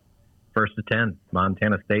it's first to 10.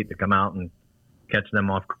 Montana State to come out and catch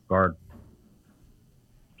them off guard.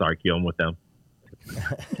 Sorry, Q, I'm with them.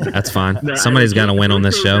 That's fine. Somebody's got to win on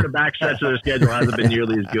this show. The back stretch of their schedule hasn't been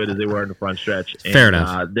nearly as good as they were in the front stretch. And, fair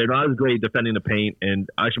enough. They're not as great defending the paint, and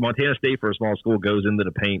actually Montana State for a small school goes into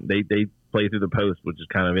the paint. They play through the post, which is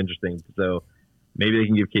kind of interesting. So maybe they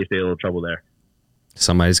can give K-State a little trouble there.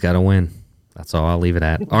 Somebody's got to win. That's all I'll leave it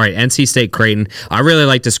at. All right, NC State Creighton. I really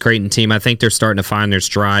like this Creighton team. I think they're starting to find their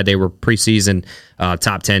stride. They were preseason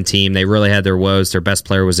top 10 team. They really had their woes. Their best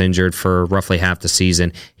player was injured for roughly half the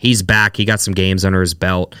season. He's back. He got some games under his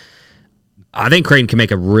belt. I think Creighton can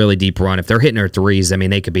make a really deep run. If they're hitting their threes, I mean,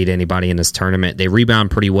 they could beat anybody in this tournament. They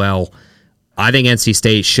rebound pretty well. I think NC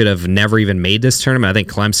State should have never even made this tournament. I think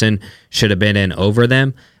Clemson should have been in over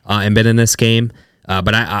them and been in this game.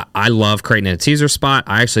 But I love Creighton in a teaser spot.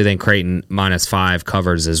 I actually think Creighton -5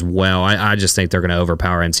 covers as well. I just think they're going to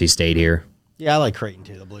overpower NC State here. Yeah, I like Creighton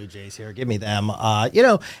too, the Blue Jays here. Give me them.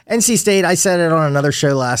 NC State, I said it on another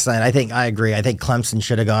show last night. I agree. I think Clemson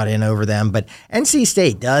should have got in over them. But NC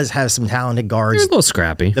State does have some talented guards. They're a little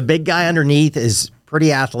scrappy. The big guy underneath is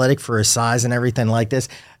pretty athletic for his size and everything like this.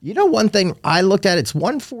 You know, one thing I looked at, it's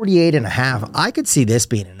 148.5. I could see this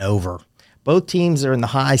being an over. Both teams are in the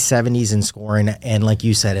high 70s in scoring. And like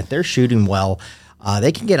you said, if they're shooting well,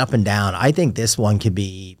 they can get up and down. I think this one could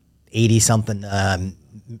be 80-something,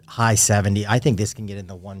 high 70. I think this can get in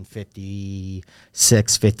the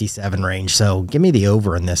 156, 57 range. So give me the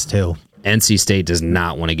over in this too. NC State does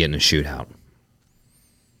not want to get in a shootout.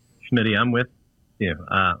 Smitty, I'm with you.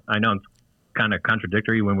 I know it's kind of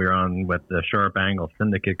contradictory when we were on with the Sharp Angle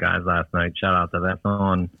Syndicate guys last night. Shout out to that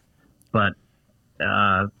on. But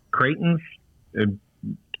Creighton's the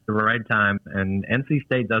right time, and NC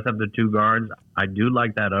State does have the two guards. I do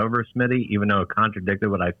like that over, Smitty, even though it contradicted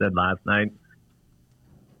what I said last night.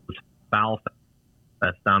 Foul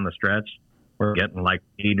that's down the stretch. We're getting like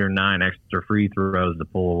 8 or 9 extra free throws to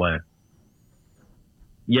pull away.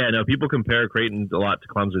 Yeah, no, people compare Creighton a lot to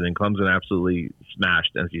Clemson, and Clemson absolutely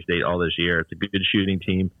smashed NC State all this year. It's a good shooting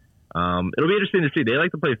team. It'll be interesting to see. They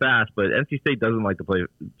like to play fast, but NC State doesn't like to play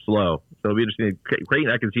slow. So it'll be interesting.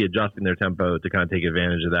 Creighton, I can see adjusting their tempo to kind of take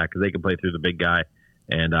advantage of that because they can play through the big guy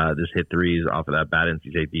and just hit threes off of that bad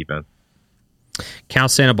NC State defense. Cal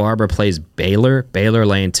Santa Barbara plays Baylor. Baylor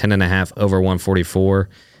laying 10.5 over 144.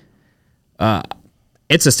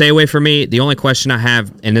 It's a stay away for me. The only question I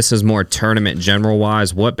have, and this is more tournament general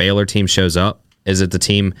wise, what Baylor team shows up? Is it the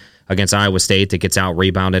team against Iowa State that gets out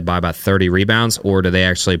rebounded by about 30 rebounds, or do they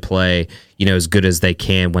actually play, as good as they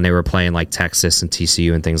can when they were playing like Texas and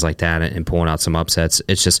TCU and things like that and pulling out some upsets?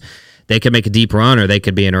 It's just they could make a deep run or they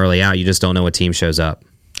could be an early out. You just don't know what team shows up.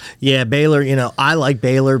 Yeah, Baylor, I like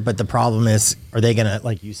Baylor, but the problem is, are they going to,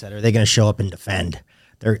 like you said, are they going to show up and defend?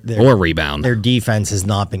 Or rebound. Their defense has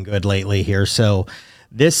not been good lately here. So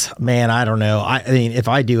this, man, I don't know. I mean, if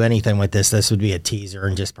I do anything with this would be a teaser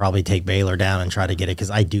and just probably take Baylor down and try to get it because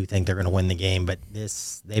I do think they're going to win the game. But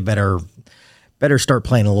they better start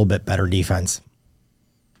playing a little bit better defense.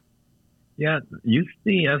 Yeah,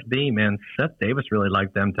 UCSB, man, Seth Davis really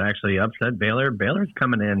liked them to actually upset Baylor. Baylor's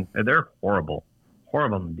coming in. They're horrible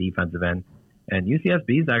on the defensive end. And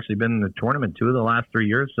UCSB's actually been in the tournament 2 of the last 3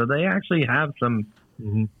 years, so they actually have some,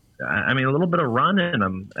 a little bit of run in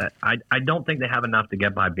them. I don't think they have enough to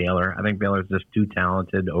get by Baylor. I think Baylor's just too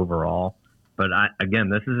talented overall. But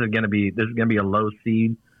this is going to be a low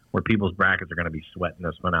seed where people's brackets are going to be sweating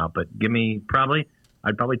this one out. But I'd probably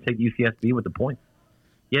take UCSB with the points.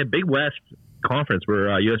 Yeah, Big West Conference where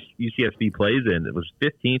UCSB plays in. It was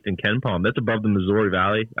 15th in Ken Palm. That's above the Missouri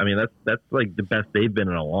Valley. I mean, that's like the best they've been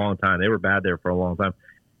in a long time. They were bad there for a long time.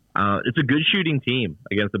 It's a good shooting team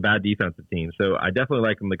against a bad defensive team. So I definitely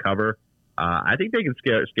like them to cover. I think they can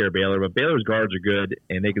scare Baylor, but Baylor's guards are good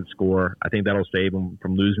and they can score. I think that'll save them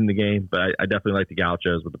from losing the game, but I definitely like the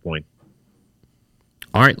Gauchos with the point.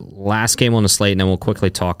 All right, last game on the slate, and then we'll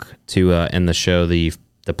quickly talk to end the show, the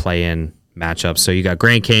play-in matchup. So you got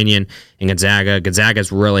Grand Canyon and Gonzaga.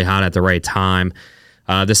 Gonzaga's really hot at the right time.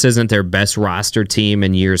 This isn't their best roster team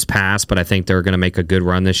in years past, but I think they're going to make a good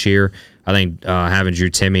run this year. I think having Drew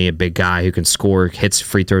Timme, a big guy who can score, hits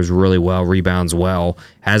free throws really well, rebounds well,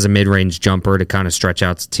 has a mid-range jumper to kind of stretch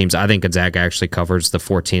out teams. I think Gonzaga actually covers the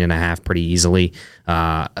 14.5 pretty easily.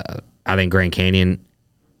 I think Grand Canyon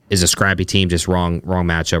is a scrappy team, just wrong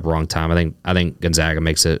matchup, wrong time. I think Gonzaga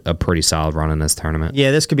makes a pretty solid run in this tournament.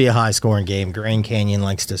 Yeah, this could be a high-scoring game. Grand Canyon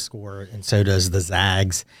likes to score, and so does the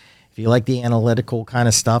Zags. If you like the analytical kind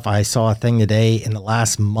of stuff, I saw a thing today. In the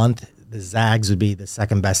last month, the Zags would be the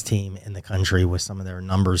second best team in the country with some of their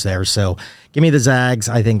numbers there. So give me the Zags.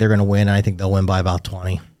 I think they're going to win. I think they'll win by about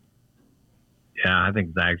 20. Yeah, I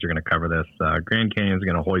think Zags are going to cover this. Grand Canyon's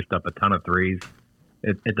going to hoist up a ton of threes.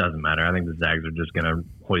 It doesn't matter. I think the Zags are just going to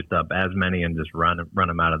hoist up as many and just run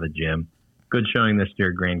them out of the gym. Good showing this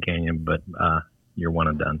year, Grand Canyon, but you're one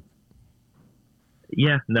and done.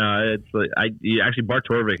 Yeah, no, it's like actually Bart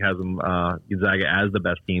Torvik has them Gonzaga as the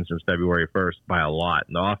best team since February 1st by a lot,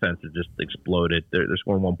 and the offense has just exploded. They're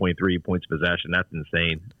scoring 1.3 points possession. That's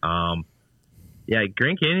insane. Yeah,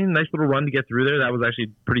 Grand Canyon, nice little run to get through there. That was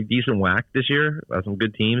actually pretty decent whack this year. Some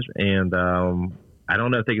good teams, and I don't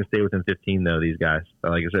know if they can stay within 15 though. These guys,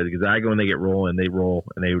 but like I said, Gonzaga, when they get rolling, they roll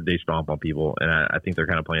and they stomp on people, and I think they're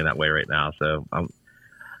kind of playing that way right now. So I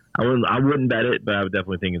wouldn't bet it, but I would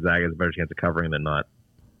definitely think Gonzaga has a better chance of covering than not.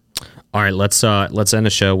 All right, let's end the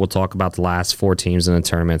show. We'll talk about the last 4 teams in the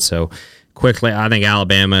tournament. So quickly, I think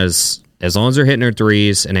Alabama is, as long as they're hitting their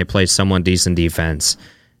threes and they play somewhat decent defense,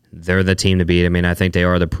 they're the team to beat. I mean, I think they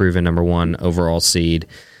are the proven number 1 overall seed.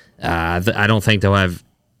 I don't think they'll have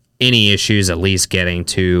any issues at least getting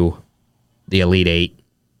to the Elite 8.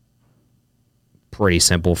 Pretty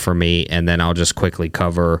simple for me. And then I'll just quickly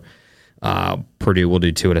cover Purdue. We'll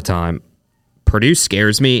do 2 at a time. Purdue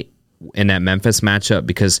scares me in that Memphis matchup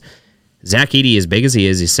because Zach Edey, as big as he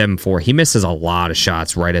is, he's 7'4". He misses a lot of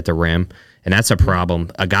shots right at the rim, and that's a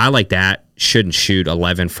problem. A guy like that shouldn't shoot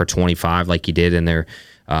 11 for 25 like he did in their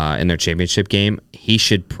championship game. He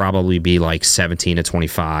should probably be like 17 to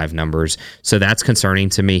 25 numbers. So that's concerning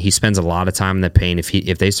to me. He spends a lot of time in the paint.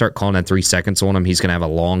 If they start calling that 3 seconds on him, he's going to have a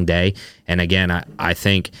long day. And again, I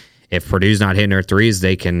think if Purdue's not hitting their threes,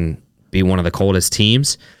 they can be one of the coldest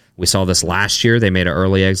teams. We saw this last year. They made an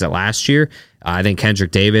early exit last year. I think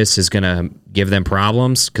Kendrick Davis is going to give them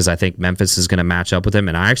problems because I think Memphis is going to match up with them.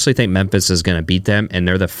 And I actually think Memphis is going to beat them, and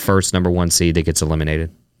they're the first number 1 seed that gets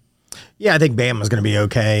eliminated. Yeah, I think Bama's going to be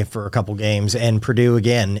okay for a couple games. And Purdue,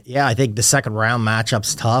 again, yeah, I think the second round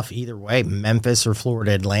matchup's tough either way. Memphis or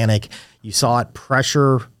Florida Atlantic, you saw it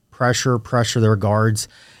pressure their guards,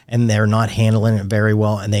 and they're not handling it very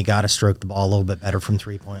well, and they got to stroke the ball a little bit better from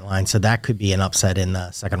three-point line. So that could be an upset in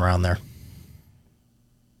the second round there.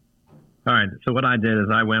 All right, so what I did is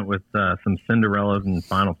I went with some Cinderellas and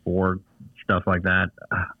Final Four, stuff like that.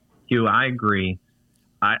 Hugh, I agree.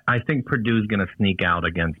 I think Purdue's going to sneak out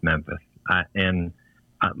against Memphis.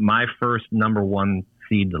 My first number 1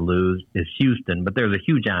 seed to lose is Houston, but there's a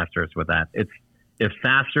huge asterisk with that. If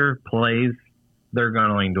Sasser plays, they're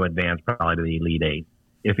going to advance probably to the Elite 8.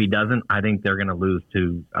 If he doesn't, I think they're going to lose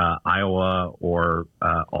to Iowa or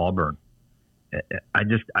Auburn.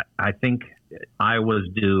 I think Iowa's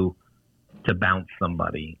due to bounce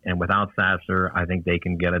somebody, and without Sasser, I think they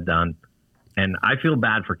can get it done. And I feel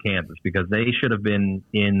bad for Kansas because they should have been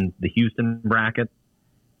in the Houston bracket,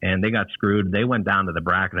 and they got screwed. They went down to the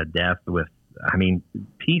bracket of death with, I mean,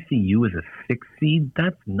 TCU is a 6 seed.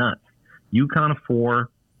 That's nuts. UConn a 4,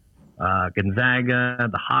 Gonzaga,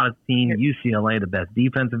 the hottest team, UCLA, the best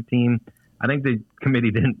defensive team. I think the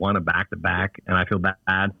committee didn't want a back-to-back, and I feel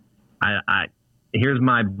bad. Here's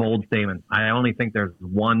my bold statement. I only think there's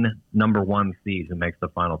one number 1 seed who makes the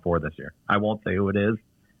Final Four this year. I won't say who it is,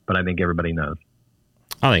 but I think everybody knows.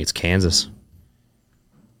 I think it's Kansas.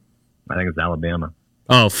 I think it's Alabama.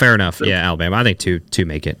 Oh, fair enough. Yeah, Alabama. I think two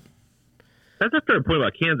make it. That's a fair point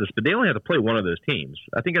about Kansas, but they only have to play one of those teams.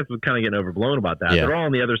 I think that's what's kind of getting overblown about that. Yeah. They're all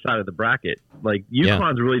on the other side of the bracket. Like,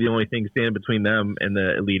 UConn's really the only thing standing between them and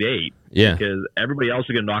the Elite 8. Yeah. Because everybody else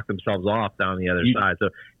is going to knock themselves off down the other side. So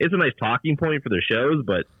it's a nice talking point for their shows,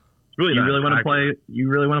 but it's really You really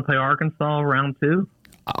want to play Arkansas round 2?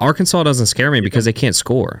 Arkansas doesn't scare me because they can't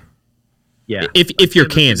score. Yeah. If you're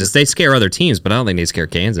Kansas, they scare other teams, but I don't think they scare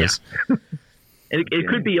Kansas. Yeah. And it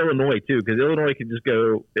could be Illinois, too, because Illinois can just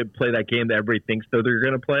go and play that game that everybody thinks they're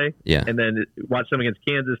going to play. Yeah. And then watch them against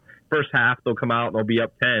Kansas. First half, they'll come out and they'll be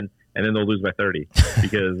up 10, and then they'll lose by 30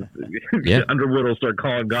 because Underwood will start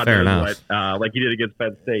calling God knows what, like he did against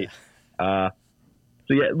Penn State. So,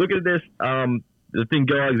 yeah, look at this. The thing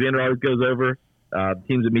Joe Alexander always goes over,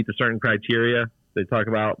 teams that meet the certain criteria. They talk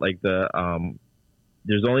about, like,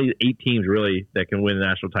 there's only 8 teams, really, that can win the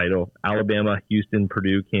national title. Alabama, Houston,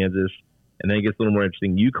 Purdue, Kansas. And then it gets a little more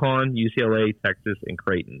interesting. UConn, UCLA, Texas, and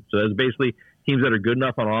Creighton. So that's basically teams that are good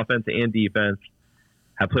enough on offense and defense,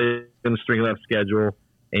 have played on the string left schedule,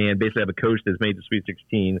 and basically have a coach that's made the Sweet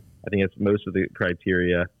 16. I think that's most of the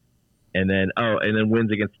criteria. And then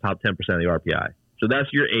wins against the top 10% of the RPI. So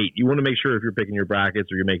that's your 8. You want to make sure if you're picking your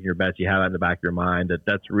brackets or you're making your bets, you have that in the back of your mind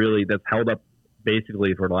that's held up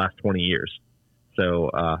basically for the last 20 years. So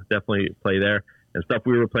definitely play there. And stuff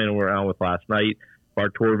we were playing around with last night.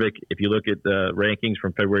 Bart Torvik, if you look at the rankings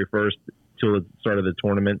from February 1st till the start of the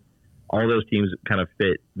tournament, all those teams kind of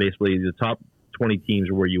fit. Basically, the top 20 teams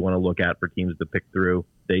are where you want to look at for teams to pick through.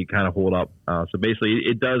 They kind of hold up. So basically,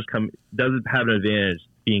 it does have an advantage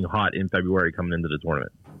being hot in February coming into the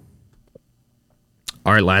tournament.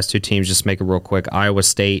 All right, last 2 teams, just make it real quick. Iowa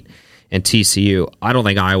State and TCU. I don't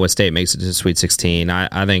think Iowa State makes it to the Sweet 16.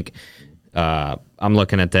 I think I'm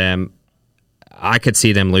looking at them. I could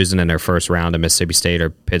see them losing in their first round to Mississippi State or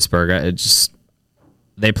Pittsburgh.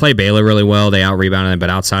 They play Baylor really well. They out-rebounded them, but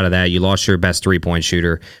outside of that, you lost your best three-point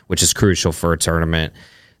shooter, which is crucial for a tournament.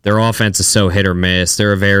 Their offense is so hit or miss.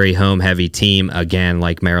 They're a very home-heavy team, again,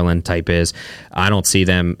 like Maryland type is. I don't see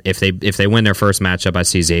them. If they win their first matchup, I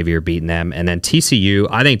see Xavier beating them. And then TCU,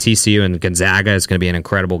 I think TCU and Gonzaga is going to be an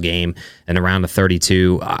incredible game in the round of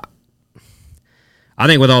 32. I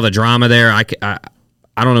think with all the drama there, I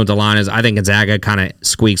don't know what the line is. I think Gonzaga kind of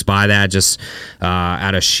squeaks by that just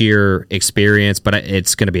out of sheer experience, but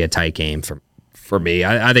it's going to be a tight game for me.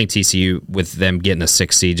 I think TCU, with them getting a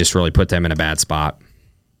 6 seed, just really put them in a bad spot.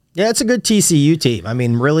 Yeah, it's a good TCU team. I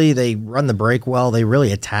mean, really, they run the break well. They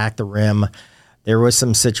really attack the rim. There was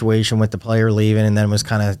some situation with the player leaving, and then was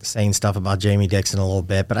kind of saying stuff about Jamie Dixon a little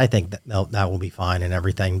bit, but I think that will be fine and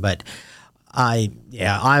everything. But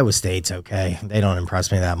Iowa State's okay. They don't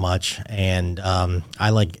impress me that much, and I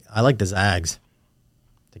like the Zags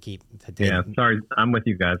to keep. Sorry, I'm with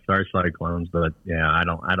you guys. Sorry, Cyclones, but yeah, I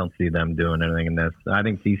don't see them doing anything in this. I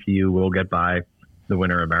think TCU will get by the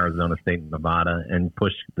winner of Arizona State and Nevada and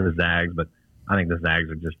push the Zags, but I think the Zags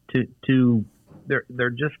are just too.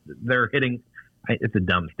 They're hitting. It's a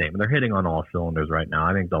dumb statement. They're hitting on all cylinders right now.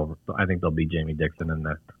 I think they'll beat Jamie Dixon and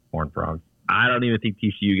the Horned Frogs. I don't even think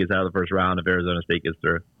TCU gets out of the first round if Arizona State gets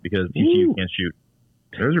through because TCU can't shoot.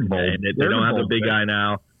 Those are bold. They don't have the big guy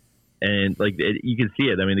now, and you can see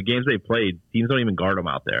it. I mean, the games they played, teams don't even guard them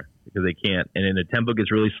out there because they can't. And then the tempo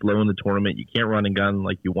gets really slow in the tournament. You can't run and gun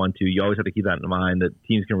like you want to. You always have to keep that in mind that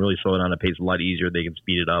teams can really slow it down the pace a lot easier. They can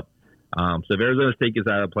speed it up. So if Arizona State gets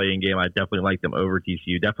out of the playing game, I definitely like them over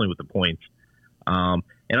TCU, definitely with the points. And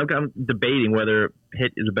I'm debating whether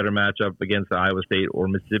Pitt is a better matchup against Iowa State or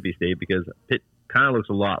Mississippi State because Pitt kind of looks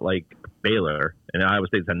a lot like Baylor, and Iowa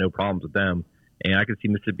State's had no problems with them. And I can see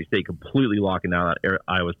Mississippi State completely locking down that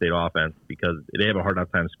Iowa State offense because they have a hard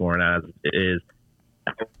enough time scoring as it is.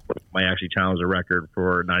 Might actually challenge a record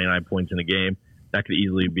for 99 points in a game. That could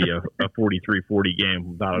easily be a 43-40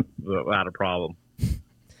 game without a problem.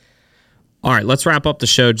 All right, let's wrap up the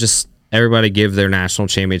show. Just everybody give their national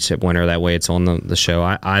championship winner. That way it's on the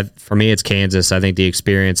show. For me, it's Kansas. I think the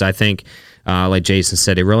experience. I think, like Jason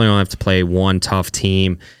said, they really don't have to play one tough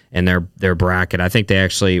team in their bracket. I think they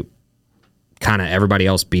actually kind of everybody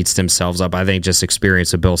else beats themselves up. I think just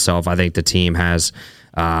experience of Bill Self. I think the team has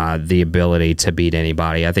the ability to beat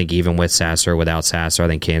anybody. I think even with Sasser or without Sasser, I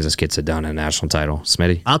think Kansas gets it done in a national title.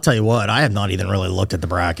 Smitty? I'll tell you what, I have not even really looked at the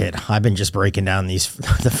bracket. I've been just breaking down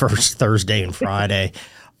the first Thursday and Friday.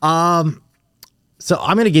 So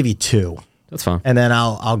I'm going to give you two. That's fine. And then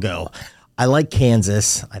I'll go. I like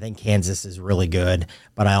Kansas. I think Kansas is really good,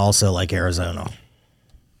 but I also like Arizona.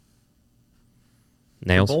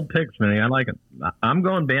 Nails? Bold picks, man. I like it. I'm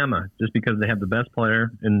going Bama just because they have the best player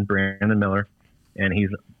in Brandon Miller, and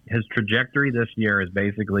his trajectory this year is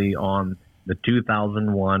basically on the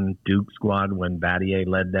 2001 Duke squad when Battier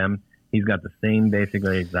led them. He's got the same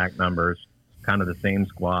basically exact numbers, kind of the same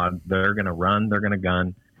squad. They're going to run. They're going to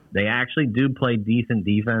gun. They actually do play decent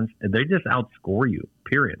defense. They just outscore you,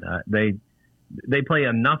 period. They play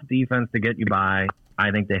enough defense to get you by. I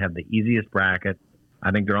think they have the easiest bracket. I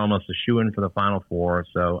think they're almost a shoo-in for the Final Four,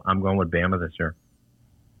 so I'm going with Bama this year.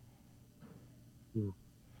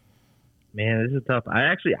 Man, this is tough.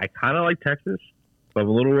 I kind of like Texas, but I'm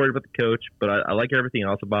a little worried about the coach, but I like everything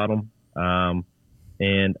else about them.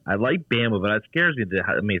 And I like Bama, but it scares me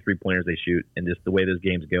how many three-pointers they shoot and just the way those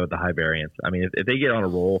games go with the high variance. I mean, if they get on a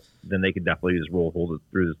roll, then they could definitely just hold it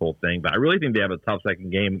through this whole thing. But I really think they have a tough second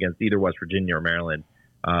game against either West Virginia or Maryland.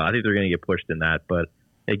 I think they're going to get pushed in that, but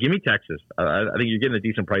hey, give me Texas. I think you're getting a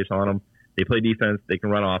decent price on them. They play defense. They can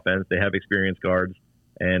run offense. They have experienced guards.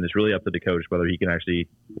 And it's really up to the coach whether he can actually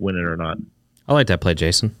win it or not. I like that play,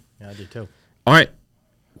 Jason. Yeah, I do too. All right.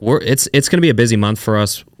 It's going to be a busy month for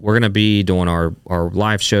us. We're going to be doing our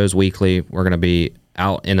live shows weekly. We're going to be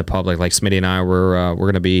out in the public. Like Smitty and I, we're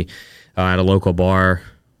going to be at a local bar,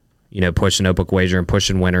 pushing notebook wager and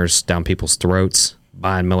pushing winners down people's throats,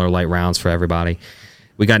 buying Miller Lite rounds for everybody.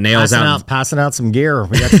 We got nails passing out some gear.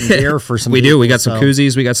 We got some gear for some. We do. We got some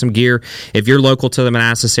koozies. We got some gear. If you're local to the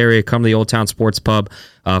Manassas area, come to the Old Town Sports Pub.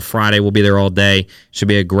 Friday, we'll be there all day. Should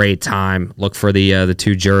be a great time. Look for the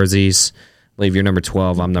two jerseys. I believe you're number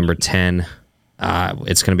 12. I'm number 10.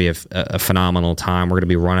 It's going to be a phenomenal time. We're going to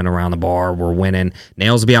be running around the bar. We're winning.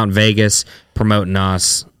 Nails will be out in Vegas promoting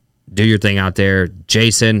us. Do your thing out there,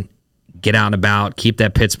 Jason. Get out and about. Keep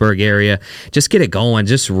that Pittsburgh area. Just get it going.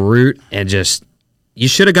 Just root and just. You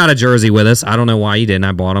should have got a jersey with us. I don't know why you didn't.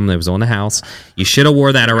 I bought them. It was on the house. You should have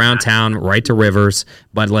wore that around town, right to Rivers.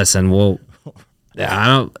 But listen, I will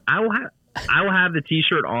have the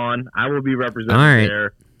T-shirt on. I will be representing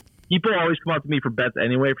there. People always come up to me for bets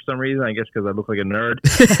anyway for some reason. I guess because I look like a nerd.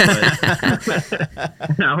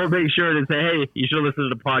 I will make sure to say, hey, you should listen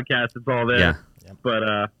to the podcast. It's all there. Yeah. But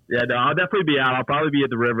yeah, no, I'll definitely be out. I'll probably be at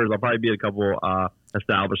the Rivers. I'll probably be at a couple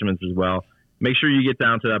establishments as well. Make sure you get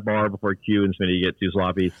down to that bar before Q and Smitty get too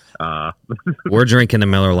sloppy. We're drinking the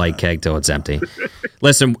Miller Lite keg till it's empty.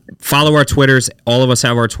 Listen, follow our Twitters. All of us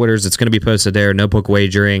have our Twitters. It's going to be posted there. Notebook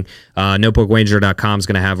Wagering. Notebookwager.com is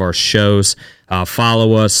going to have our shows.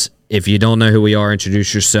 Follow us. If you don't know who we are,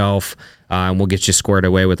 introduce yourself, and we'll get you squared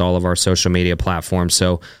away with all of our social media platforms.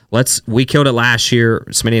 So we killed it last year.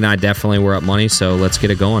 Smitty and I definitely were up money, so let's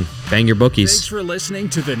get it going. Bang your bookies. Thanks for listening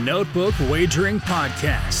to the Notebook Wagering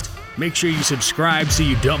Podcast. Make sure you subscribe so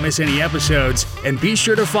you don't miss any episodes, and be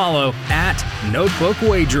sure to follow @Notebook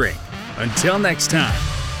Wagering. Until next time.